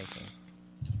interested in making.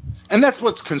 and that's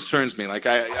what concerns me. Like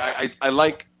I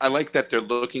like that they're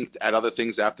looking at other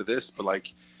things after this, but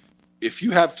like if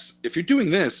you're doing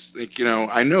this, like,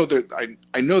 I know they're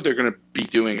going to be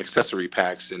doing accessory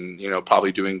packs and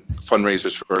probably doing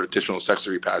fundraisers for additional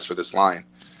accessory packs for this line,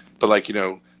 but like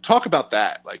talk about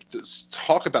that. Like just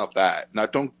talk about that. Now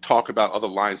don't talk about other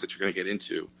lines that you're going to get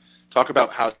into. Talk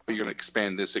about how you're going to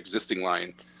expand this existing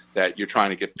line that you're trying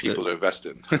to get people to invest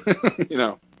in.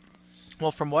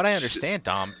 Well, from what I understand,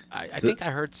 Dom, I think I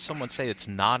heard someone say it's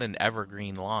not an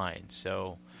evergreen line.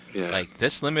 So, Yeah. like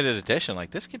this limited edition,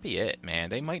 like this could be it, man.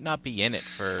 They might not be in it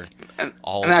for And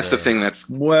all. that's the thing.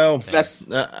 Well, That's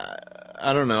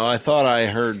I don't know. I thought I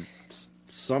heard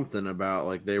something about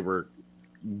like they were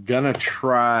gonna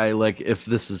try, like if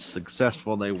this is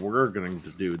successful, they were going to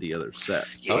do the other set.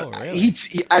 Oh, really?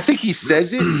 I think he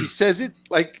says it. He says it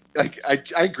like I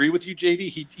agree with you, JD.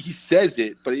 He says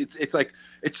it, but it's like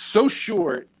it's so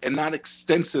short and not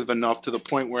extensive enough to the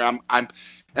point where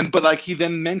but like he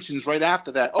then mentions right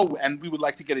after that, oh, and we would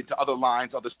like to get into other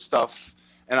lines, other stuff.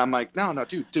 And I'm like, no,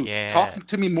 dude, Yeah. talk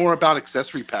to me more about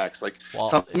accessory packs. Like, Well,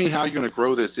 tell me how you're going to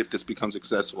grow this if this becomes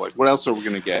successful. Like, what else are we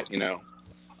going to get,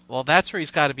 Well, that's where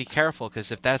he's got to be careful, because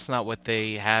if that's not what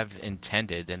they have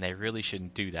intended, then they really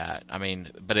shouldn't do that. I mean,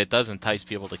 but it does entice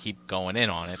people to keep going in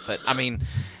on it. But I mean,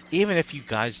 even if you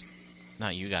guys,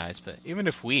 not you guys, but even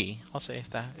if we, I'll say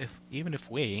even if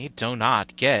we do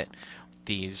not get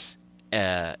these,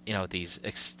 these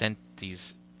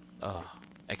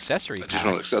accessory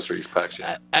additional packs, accessories packs,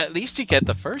 yeah. at least you get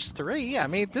the first 3. I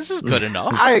mean, this is good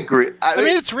enough. I agree. I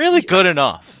mean, it's really good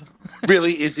enough.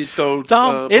 Really, is it though,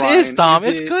 Dom, it is, Brian? Dom. Is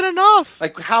It's it- good enough.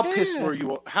 Like, how Yeah. pissed were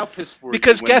you? How pissed were you?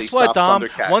 Because when guess they what, stopped Dom?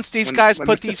 Thundercats? Once these When- guys when-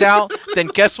 put these out, then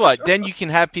guess what? Then you can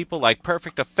have people like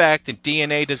Perfect Effect and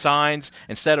DNA Designs,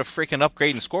 instead of freaking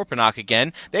upgrading Scorponok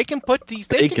again, they can put these.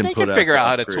 They can put out figure the out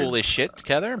how to upgrade. tool this shit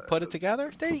together and put it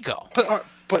together. There you go.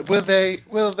 But will they?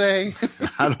 Will they?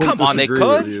 I don't Come on, they disagree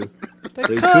could. with you. They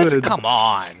They could. could. Come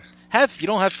on. You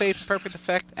don't have faith in Perfect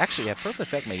Effect? Actually, have Perfect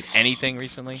Effect made anything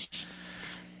recently?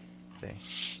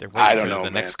 They're waiting I don't for know,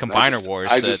 the man. next Combiner Wars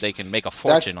so that they can make a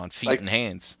fortune on feet like- and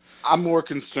hands. I'm more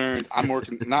concerned.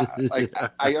 Not like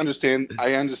I understand.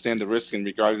 I understand the risk in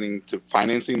regarding to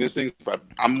financing these things, but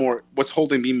I'm more. What's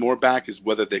holding me more back is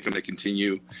whether they're going to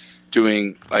continue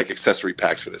doing like accessory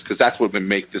packs for this, because that's what would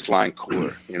make this line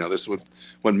cooler. This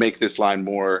would make this line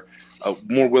more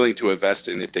willing to invest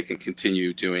in if they can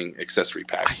continue doing accessory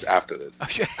packs after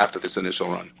this initial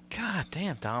run. God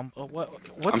damn, Dom. What's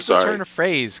I'm the sorry. turn of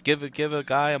phrase? Give a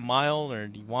guy a mile, or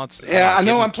he wants Yeah, I know.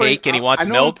 give him I'm putting cake and he wants I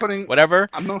know milk, I'm putting. whatever.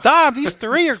 I'm not. Dom, these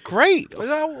 3 are great.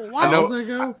 Wow. I know. How's that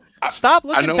go? Stop I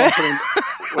looking know. back. I'm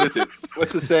putting. What is it?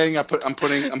 What's the saying? I'm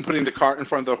putting the cart in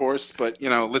front of the horse. But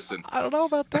listen. I don't know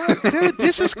about that, dude.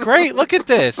 This is great. Look at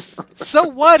this. So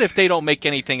what if they don't make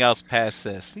anything else past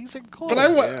this? These are cool. But I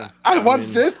want. Yeah. I want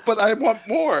mean- this, but I want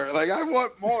more. Like I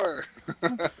want more.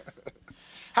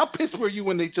 How pissed were you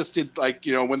when they just did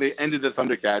when they ended the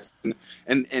Thundercats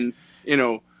and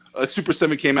Super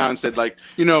 7 came out and said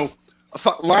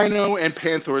Rhino and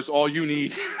Panther is all you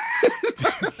need.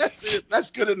 That's it. That's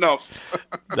good enough.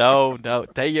 No,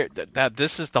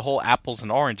 this is the whole apples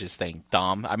and oranges thing,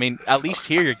 Dom. I mean, at least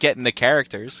here you're getting the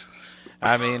characters.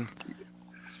 I mean,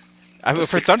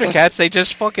 for Thundercats, they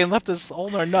just fucking left us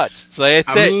holding our nuts. So that's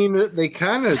it. I mean, they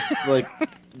kind of like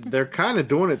they're kind of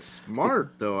doing it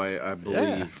smart, though. I believe.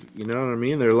 Yeah. You know what I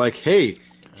mean? They're like, hey,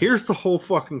 here's the whole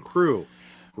fucking crew,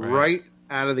 right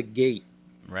out of the gate.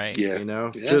 Right. Yeah. You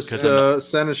know, Yeah. just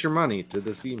send us your money to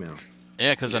this email.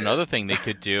 Yeah, because another thing they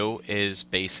could do is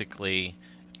basically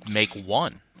make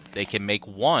one. They can make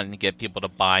one, get people to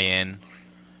buy in,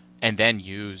 and then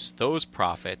use those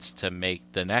profits to make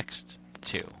the next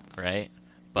two, right?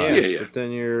 But, But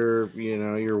then you're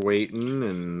waiting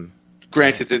and.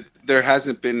 Granted that there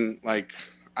hasn't been like.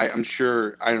 I'm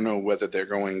sure, I don't know whether they're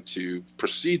going to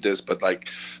proceed this, but like,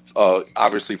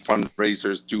 obviously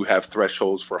fundraisers do have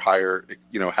thresholds for higher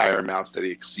amounts that they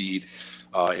exceed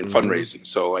in fundraising.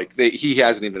 So like he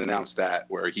hasn't even announced that,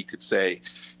 where he could say,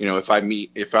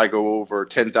 if I go over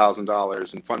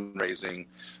 $10,000 in fundraising,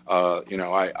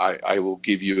 I will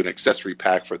give you an accessory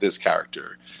pack for this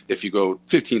character. If you go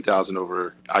 15,000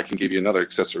 over, I can give you another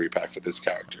accessory pack for this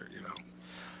character,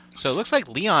 So it looks like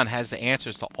Leon has the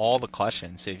answers to all the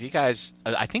questions. So if you guys,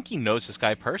 I think he knows this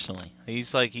guy personally.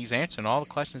 He's answering all the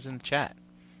questions in the chat.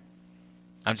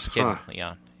 I'm just kidding,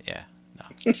 Leon. Yeah, no,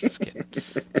 just kidding.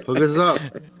 Hook us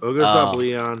up,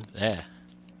 Leon. Yeah.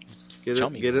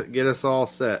 Get us all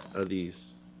set of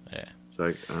these. Yeah. It's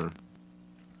like,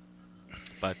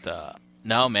 But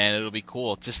no, man, it'll be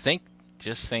cool. Just think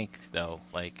though,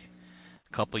 like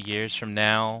a couple years from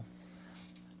now,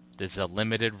 there's a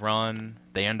limited run.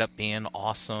 They end up being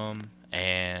awesome,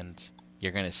 and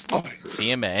you're gonna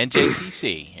see him at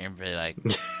NJCC and be like,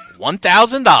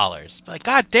 $1,000. Like,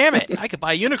 God damn it, I could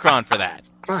buy a Unicron for that.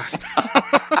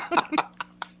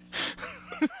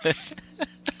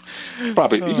 You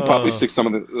could probably stick some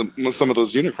of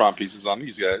those Unicron pieces on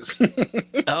these guys.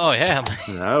 Oh yeah,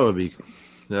 that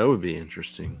would be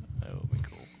interesting. That would be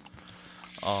cool.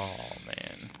 Oh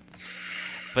man.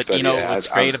 But what's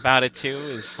great about it too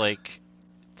is like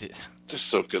they're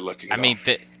so good looking. I mean,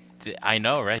 I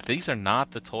know, right? These are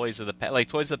not the toys of the past. Like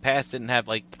Toys of the Past didn't have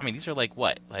these are like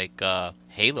what? Like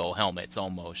Halo helmets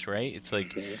almost, right? It's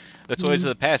like the Toys of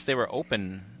the Past, they were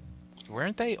open.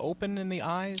 Weren't they open in the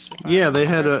eyes? Yeah, they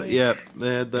had the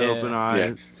open eye.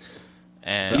 Yeah.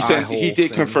 And he said he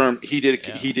did confirm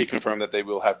that they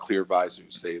will have clear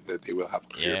visors. That they will have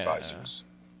clear visors.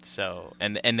 So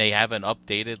and they have an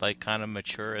updated like kind of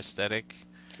mature aesthetic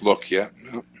look. Yeah,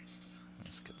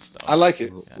 that's good stuff. I like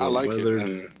it. I like it.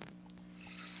 And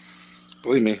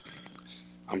believe me,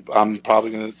 I'm probably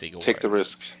gonna take the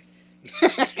risk.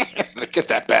 Get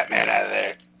that Batman out of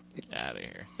there. Out of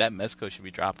here. That Mezco should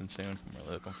be dropping soon. I'm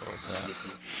really looking forward to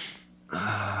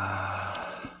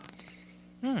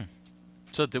that.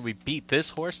 So did we beat this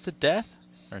horse to death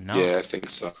or no? Yeah, I think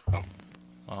so.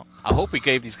 Well, I hope we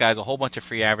gave these guys a whole bunch of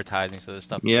free advertising so this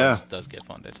stuff does get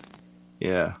funded.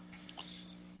 Yeah.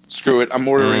 Screw it. I'm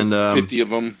ordering 50 of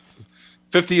them.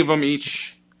 50 of them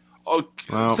each. Oh,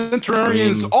 well,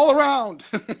 Centurions all around.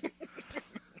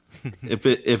 If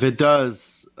it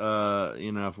does,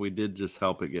 if we did just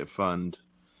help it get funded,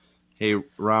 hey,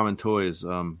 Ramen Toys,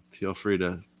 feel free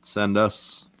to send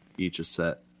us each a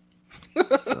set.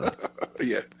 So.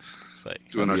 Yeah.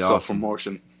 Like, doing our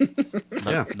self-promotion.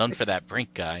 None for that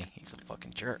Brink guy. He's a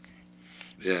fucking jerk.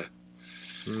 Yeah.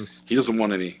 He doesn't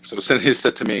want any, so send his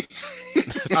set to me.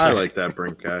 I like that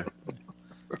Brink guy.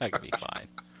 That could be fine.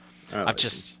 I'm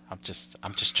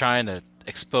just trying to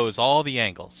expose all the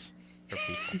angles for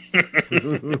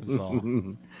people. That's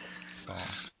all.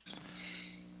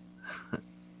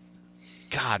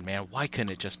 God, man, why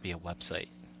couldn't it just be a website?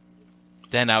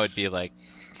 Then I would be like,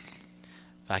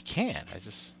 I can't.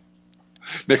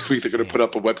 Next week they're going to put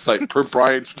up a website per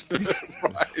Brian's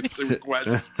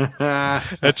request.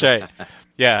 That's right.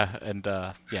 Yeah, and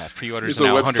pre-orders are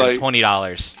now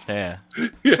 $120. Yeah.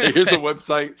 Here's a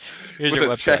website with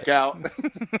a checkout.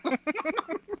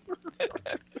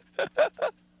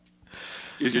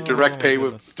 Here's your direct pay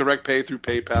through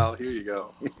PayPal. Here you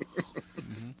go.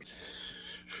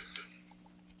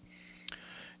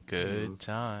 Good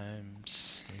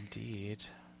times indeed.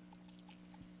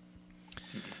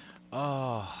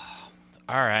 Oh,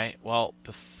 all right. Well,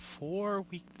 before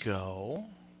we go,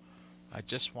 I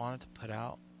just wanted to put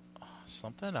out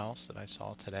something else that I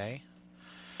saw today.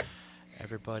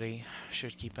 Everybody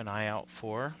should keep an eye out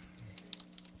for.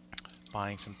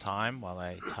 Buying some time while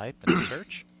I type and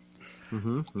search.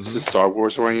 Is it Star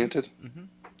Wars oriented?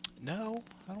 No,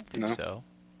 I don't think so.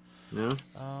 No.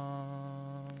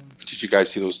 Did you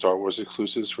guys see those Star Wars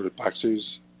exclusives for the Black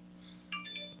Series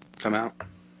come out?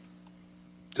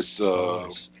 This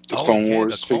the Clone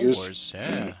Wars the Clone figures. Wars,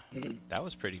 yeah, that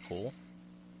was pretty cool.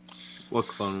 What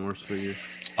Clone Wars figure?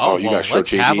 Oh, you guys show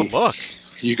let's JD. have a look.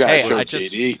 You guys Hey, show I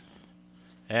just- JD.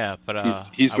 Yeah, but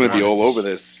He's going to be all over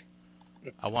this.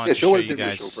 I wanted Yeah, to show show what it you did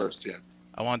guys. show first. Yeah.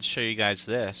 I wanted to show you guys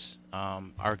this.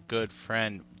 Our good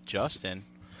friend Justin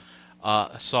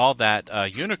saw that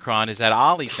Unicron is at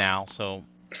Ollie's now, so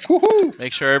Woohoo!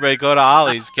 make sure everybody go to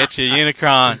Ollie's, get your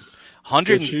Unicron.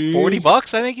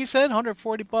 $140, I think he said.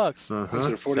 $140. Uh-huh.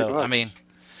 140 So, bucks. I mean,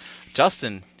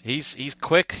 Justin, he's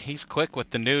quick. He's quick with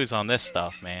the news on this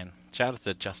stuff, man. Shout out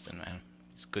to Justin, man.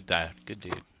 He's a good guy, good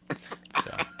dude.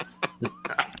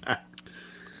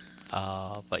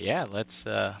 So, but yeah, let's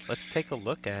take a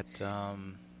look at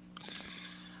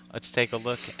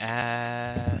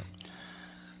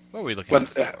what are we looking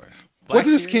What, at? For? what Black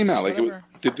did this Series, came out like? whatever?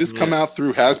 Did this come out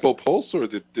through Hasbro Pulse or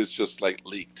did this just like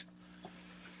leaked?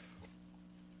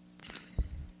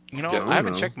 You know, Yeah, I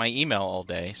haven't know. checked my email all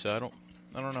day, so I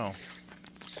don't know.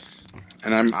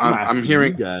 And I'm asking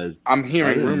hearing you guys. I'm I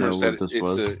hearing didn't know rumors what that this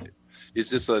was. is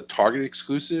this a Target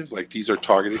exclusive? Like these are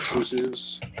Target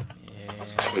exclusives, Yeah.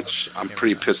 which I'm Here we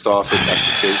pretty go. pissed off if that's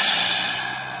the case.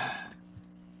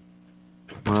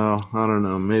 Well, I don't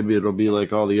know. Maybe it'll be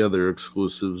like all the other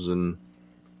exclusives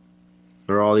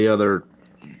or all the other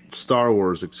Star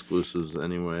Wars exclusives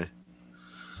anyway.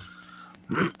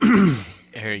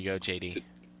 Here you go, JD.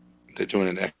 They're doing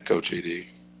an Echo JD,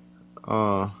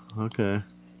 Oh, okay.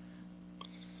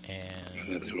 and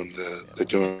And they're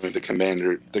doing the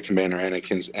Commander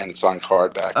Anakin's, and it's on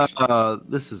card back.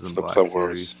 This isn't The Black Clone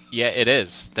Wars. Series. yeah, it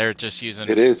is. They're just using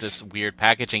It is. this weird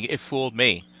packaging. It fooled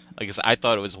me. Like I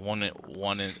thought it was one. I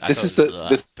This thought is it was, the-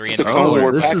 this three is and the a Clone quarter.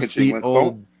 Wars this is packaging the when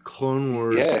old Clone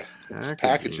Wars Yeah, it's packaging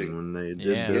packaging. when they did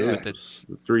Yeah, those, but it's-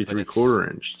 the 3 but it's-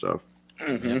 3/4 inch stuff.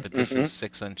 Yeah, but this Mhm. is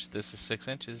 6 inch. This is 6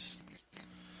 inches.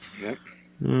 Yep.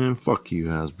 And fuck you,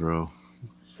 Hasbro.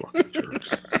 Fucking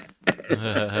jerks.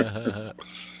 It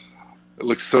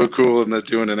looks so cool, and they're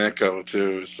doing an Echo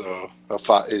too. So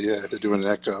yeah, they're doing an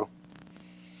Echo.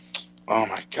 Oh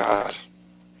my god!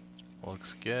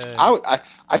 Looks good. I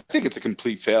think it's a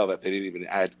complete fail that they didn't even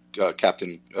add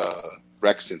Captain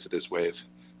Rex into this wave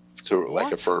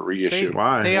What? for a reissue.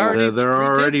 Why? They already they're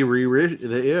redid- already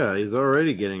reissue. Yeah, he's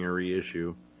already getting a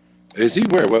reissue. Is he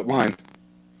where? What line?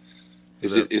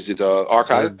 Is The- it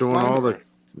archive? They're doing line, all or- the.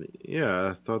 Yeah,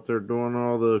 I thought they're doing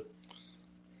all the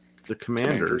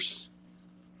commanders.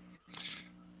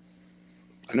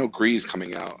 I know Grease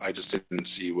coming out. I just didn't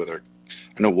see whether.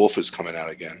 I know Wolf is coming out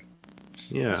again.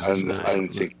 Yeah, I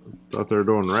didn't think Thought they were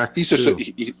doing Rex. he's just too.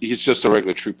 he's just a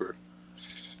regular trooper.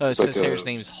 It It's says like here a- his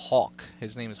name's Hawk.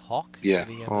 His name is Hawk. Yeah.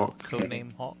 Did he have Hawk. a code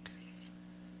name Hawk?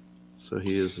 So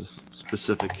he is a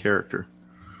specific character.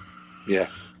 Yeah.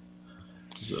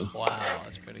 So. Wow,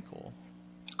 that's pretty cool.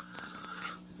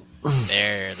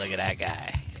 There, look at that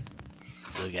guy.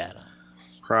 Look at him.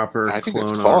 Proper I think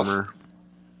that's clone cloth. armor.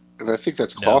 And I think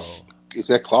that's No. cloth. Is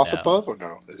that cloth No. above or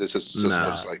no? It just No.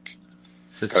 looks like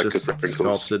It's got a just good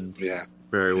wrinkles. sculpted Yeah.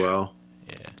 very well.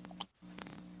 Yeah.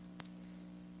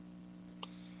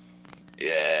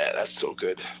 Yeah, that's so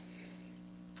good.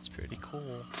 It's pretty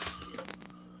cool.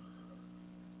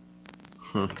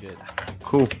 Huh. Pretty good.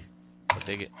 Cool. I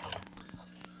dig it.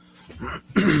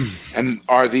 And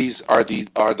are those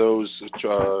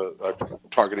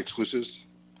Target exclusives?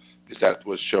 Is that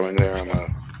what's showing there on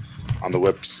the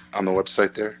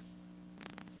website there?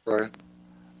 Right.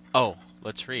 Oh,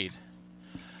 let's read.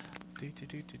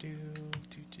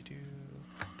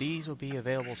 These will be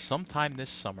available sometime this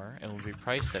summer and will be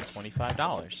priced at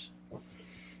 $25.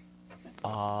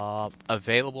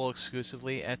 Available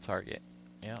exclusively at Target.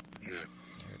 Yep. Yeah.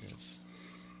 There it is.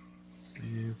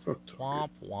 Yeah, fuck Womp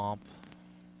womp.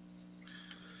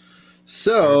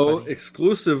 So, Everybody.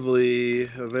 exclusively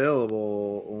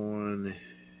available on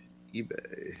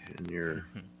eBay in your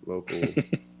local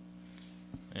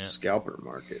Yeah. scalper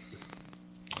market.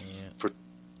 Yeah.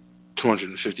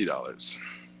 $250.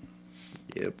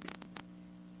 Yep.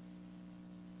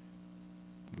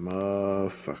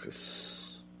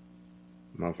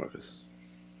 Motherfuckers.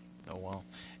 Oh well.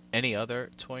 Any other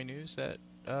toy news that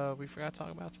we forgot to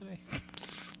talk about today?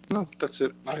 No, that's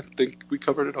it. I think we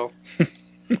covered it all.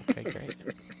 Okay, great.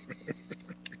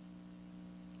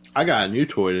 I got a new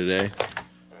toy today.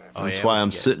 Oh, That's yeah, why what'd I'm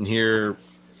you get? sitting here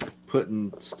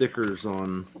putting stickers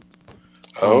on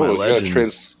Oh, my you got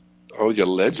legends. your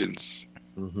legends.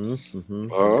 Mm-hmm, mm-hmm.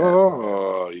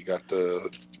 Oh, you got the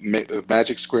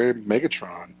Magic Square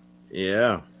Megatron.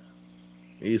 Yeah.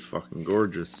 He's fucking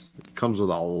gorgeous. It comes with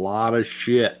a lot of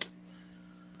shit.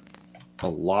 a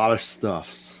lot of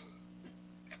stuffs.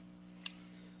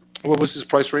 What was his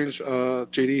price range,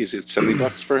 JD? Is it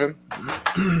 $70 for him?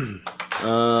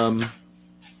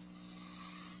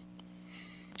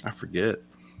 I forget.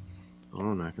 Hold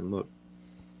on, I can look.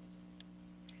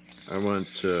 I went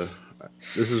to.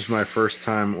 This is my first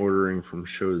time ordering from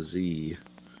Show Z.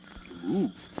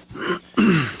 Ooh.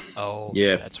 Oh,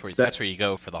 Yeah, that's where you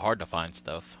go for the hard to find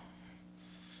stuff.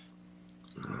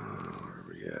 Where are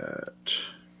we at?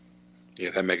 Yeah,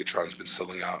 that Megatron's been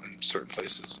selling out in certain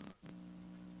places.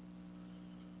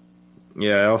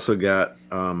 Yeah, I also got.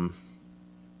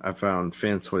 I found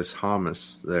Fantoys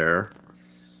Hummus there,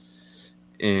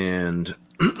 and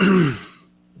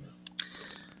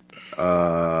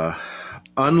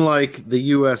unlike the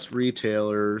U.S.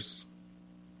 retailers,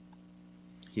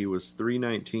 he was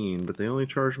 $3.19, but they only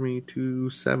charged me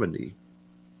 $2.70.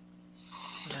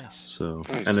 Nice. So,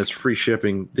 Nice. and it's free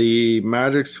shipping. The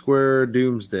Magic Square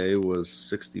Doomsday was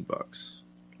 $60.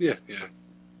 Yeah.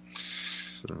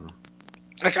 So,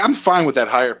 Like, I'm fine with that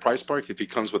higher price point if he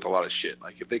comes with a lot of shit.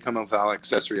 Like, if they come with all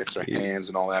accessory, extra hands,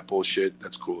 and all that bullshit,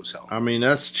 that's cool as hell. I mean,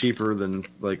 that's cheaper than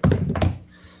like.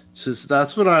 Since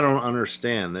that's what I don't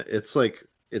understand. It's like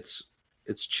it's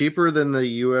cheaper than the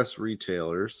U.S.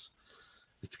 retailers.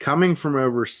 It's coming from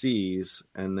overseas,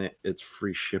 and it's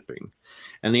free shipping.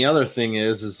 And the other thing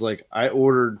is like I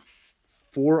ordered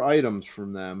 4 items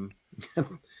from them.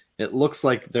 It looks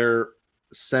like they're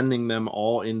sending them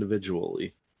all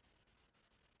individually.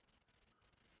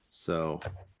 So,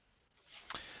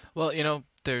 Well,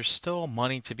 there's still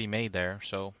money to be made there.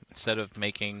 So instead of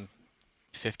making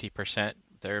 50%,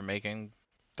 they're making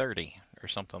 30 or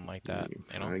something like that.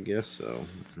 I guess so.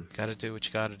 Got to do what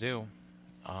you got to do,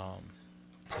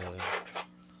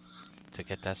 to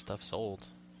get that stuff sold.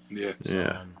 Yeah. So,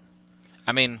 Yeah.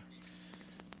 I mean,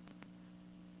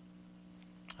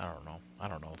 I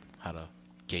don't know how to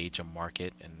gauge a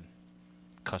market and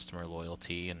customer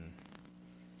loyalty and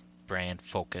brand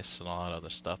focus and all that other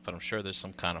stuff, but I'm sure there's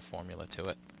some kind of formula to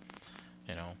it.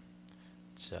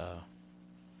 It's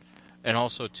and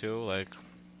also too, like,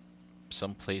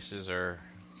 some places are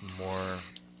more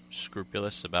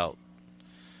scrupulous about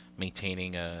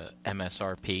maintaining a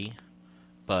MSRP,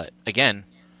 but again,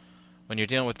 when you're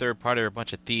dealing with third party, they're a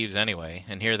bunch of thieves anyway,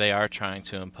 and here they are trying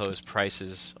to impose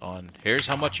prices on, here's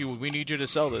how much we need you to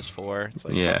sell this for. It's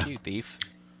like, Yeah. fuck you, thief.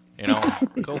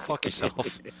 Go fuck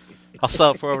yourself. I'll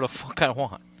sell it for whatever the fuck I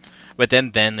want. But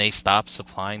then they stop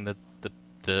supplying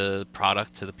the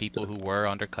product to the people who were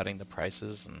undercutting the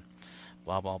prices and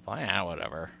blah blah blah. Yeah,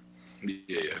 whatever.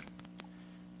 Yeah.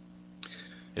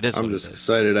 It is. I'm what just it is.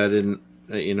 excited I didn't.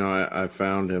 I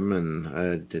found him and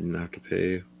I didn't have to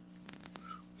pay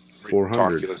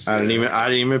 $400. Ridiculous, I didn't yeah.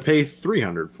 even pay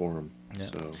 $300 for him.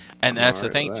 Yeah. So And I'm that's the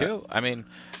alright thing with that. too. I mean,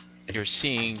 you're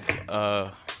seeing.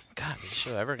 God, is this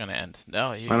show ever gonna end?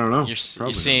 No, I don't know. You're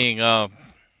Probably seeing.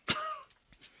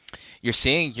 You're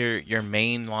seeing your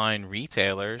mainline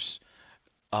retailers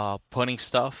putting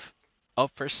stuff up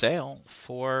for sale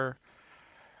for,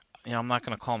 I'm not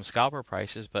going to call them scalper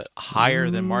prices, but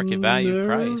higher than market value There.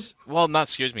 price. Well, not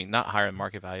higher than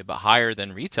market value, but higher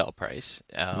than retail price.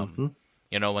 Mhm.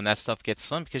 When that stuff gets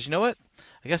slim, because you know what?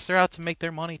 I guess they're out to make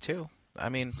their money too. I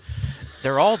mean,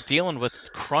 they're all dealing with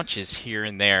crunches here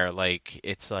and there. Like,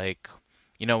 it's like,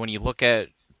 when you look at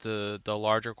the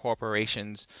larger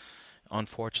corporations,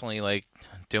 unfortunately, like,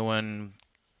 doing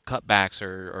cutbacks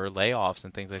or layoffs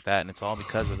and things like that, and it's all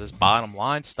because of this bottom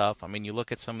line stuff. I mean, you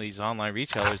look at some of these online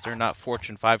retailers, they're not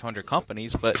Fortune 500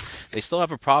 companies, but they still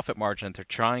have a profit margin that they're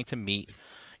trying to meet,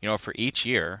 for each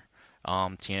year,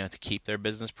 to keep their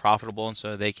business profitable, and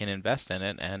so they can invest in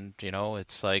it. And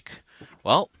it's like,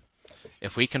 well,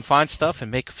 if we can find stuff and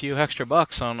make a few extra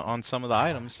bucks on some of the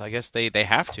items, I guess they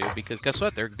have to, because guess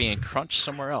what? They're being crunched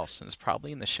somewhere else, and it's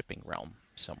probably in the shipping realm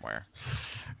somewhere.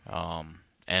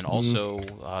 And also,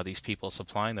 these people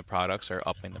supplying the products are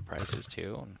upping the prices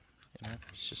too, and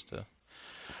it's just the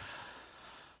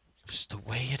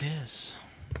way it is.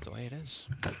 The way it is.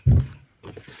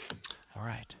 All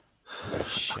right.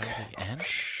 Shall we end?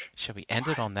 Shall we end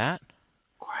it on that?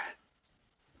 Quiet.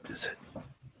 Is it over?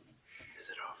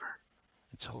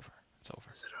 It's over. It's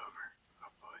over. Is it over?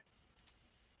 Oh boy.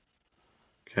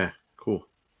 Okay. Cool.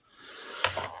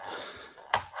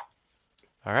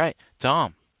 All right,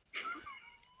 Dom.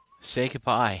 Say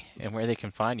goodbye and where they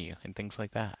can find you and things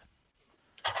like that.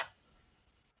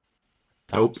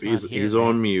 Nope, Dom's not here, he's man.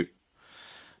 on mute.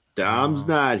 Dom's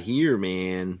not here,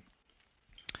 man.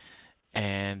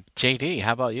 And JD,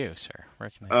 how about you, sir?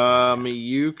 Where can they find you?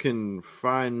 You can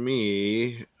find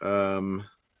me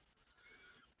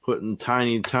putting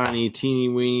tiny, teeny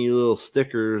weeny little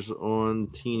stickers on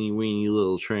teeny weeny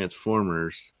little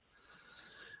Transformers.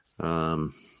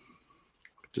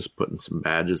 Just putting some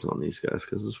badges on these guys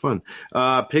because it's fun.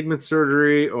 Pigment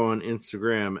Surgery on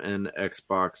Instagram and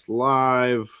Xbox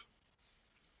Live.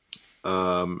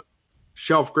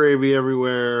 Shelf Gravy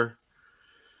everywhere.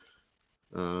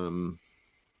 Of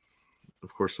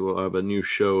course, we'll have a new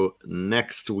show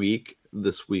next week.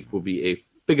 This week will be a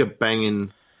figure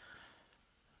banging.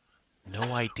 No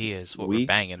ideas what we're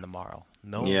banging tomorrow.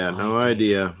 No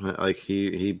idea. Like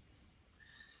he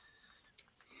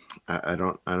I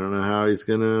don't know how he's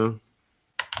gonna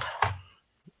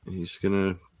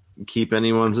keep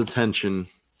anyone's attention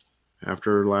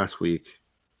after last week.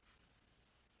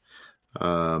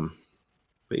 But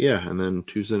yeah, and then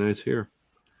Tuesday night's here.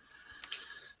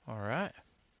 All right.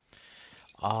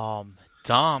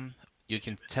 Dom, you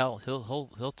can tell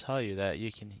he'll tell you that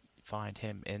you can find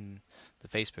him in the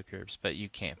Facebook groups, but you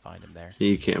can't find him there.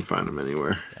 You can't find him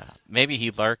anywhere. Yeah, maybe he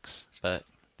lurks, but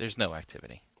there's no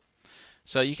activity.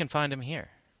 So you can find him here,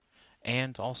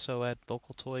 and also at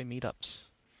local toy meetups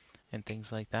and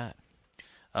things like that.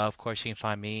 Of course, you can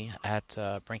find me at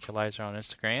Brinkulizer on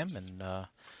Instagram, and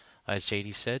as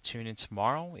JD said, tune in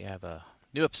tomorrow. We have a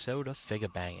new episode of Figure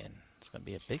Bangin'. It's going to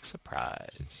be a big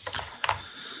surprise.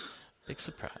 Big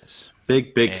surprise.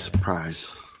 Big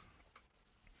surprise.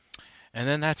 And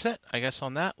then that's it. I guess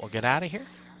on that, we'll get out of here.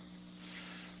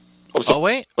 Oh,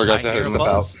 wait. I hear gotta a step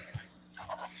buzz. out.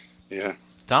 Yeah.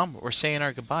 Dom, we're saying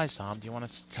our goodbyes, Dom. Do you want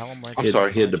to tell them where I'm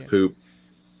sorry. He had to poop.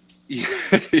 You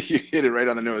hit it right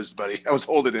on the nose, buddy. I was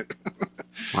holding it.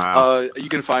 Wow. You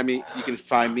can find me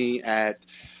at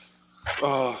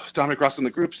Dominic Ross in the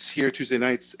groups here Tuesday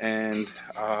nights, and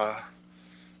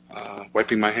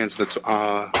washing my hands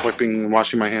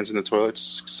in the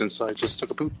toilets since I just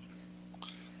took a poop.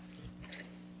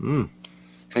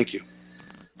 Thank you.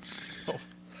 Oh.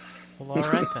 Well,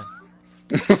 all right then.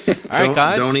 All right,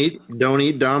 guys. Don't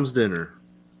eat Dom's dinner.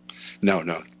 No,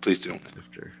 please don't.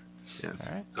 After, yeah.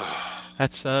 All right.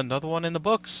 That's another one in the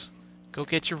books. Go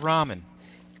get your ramen.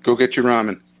 Go get your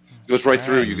ramen. It goes right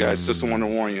through you guys. Just want to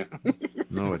warn you.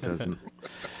 No, it doesn't.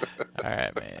 All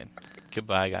right, man.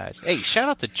 Goodbye, guys. Hey, shout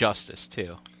out to Justice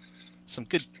too. Some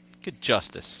good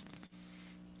justice.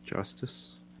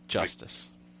 Justice.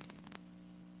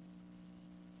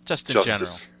 Just in general.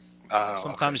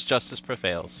 Sometimes justice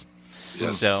prevails.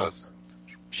 Yes, so, it does.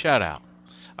 Shout out.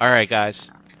 All right,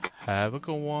 guys. Have a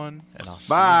good one, and I'll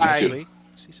see you next week.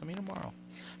 See some of you tomorrow.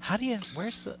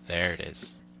 There it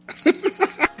is.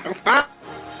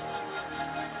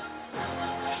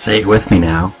 Say it with me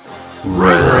now.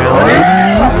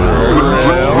 Really?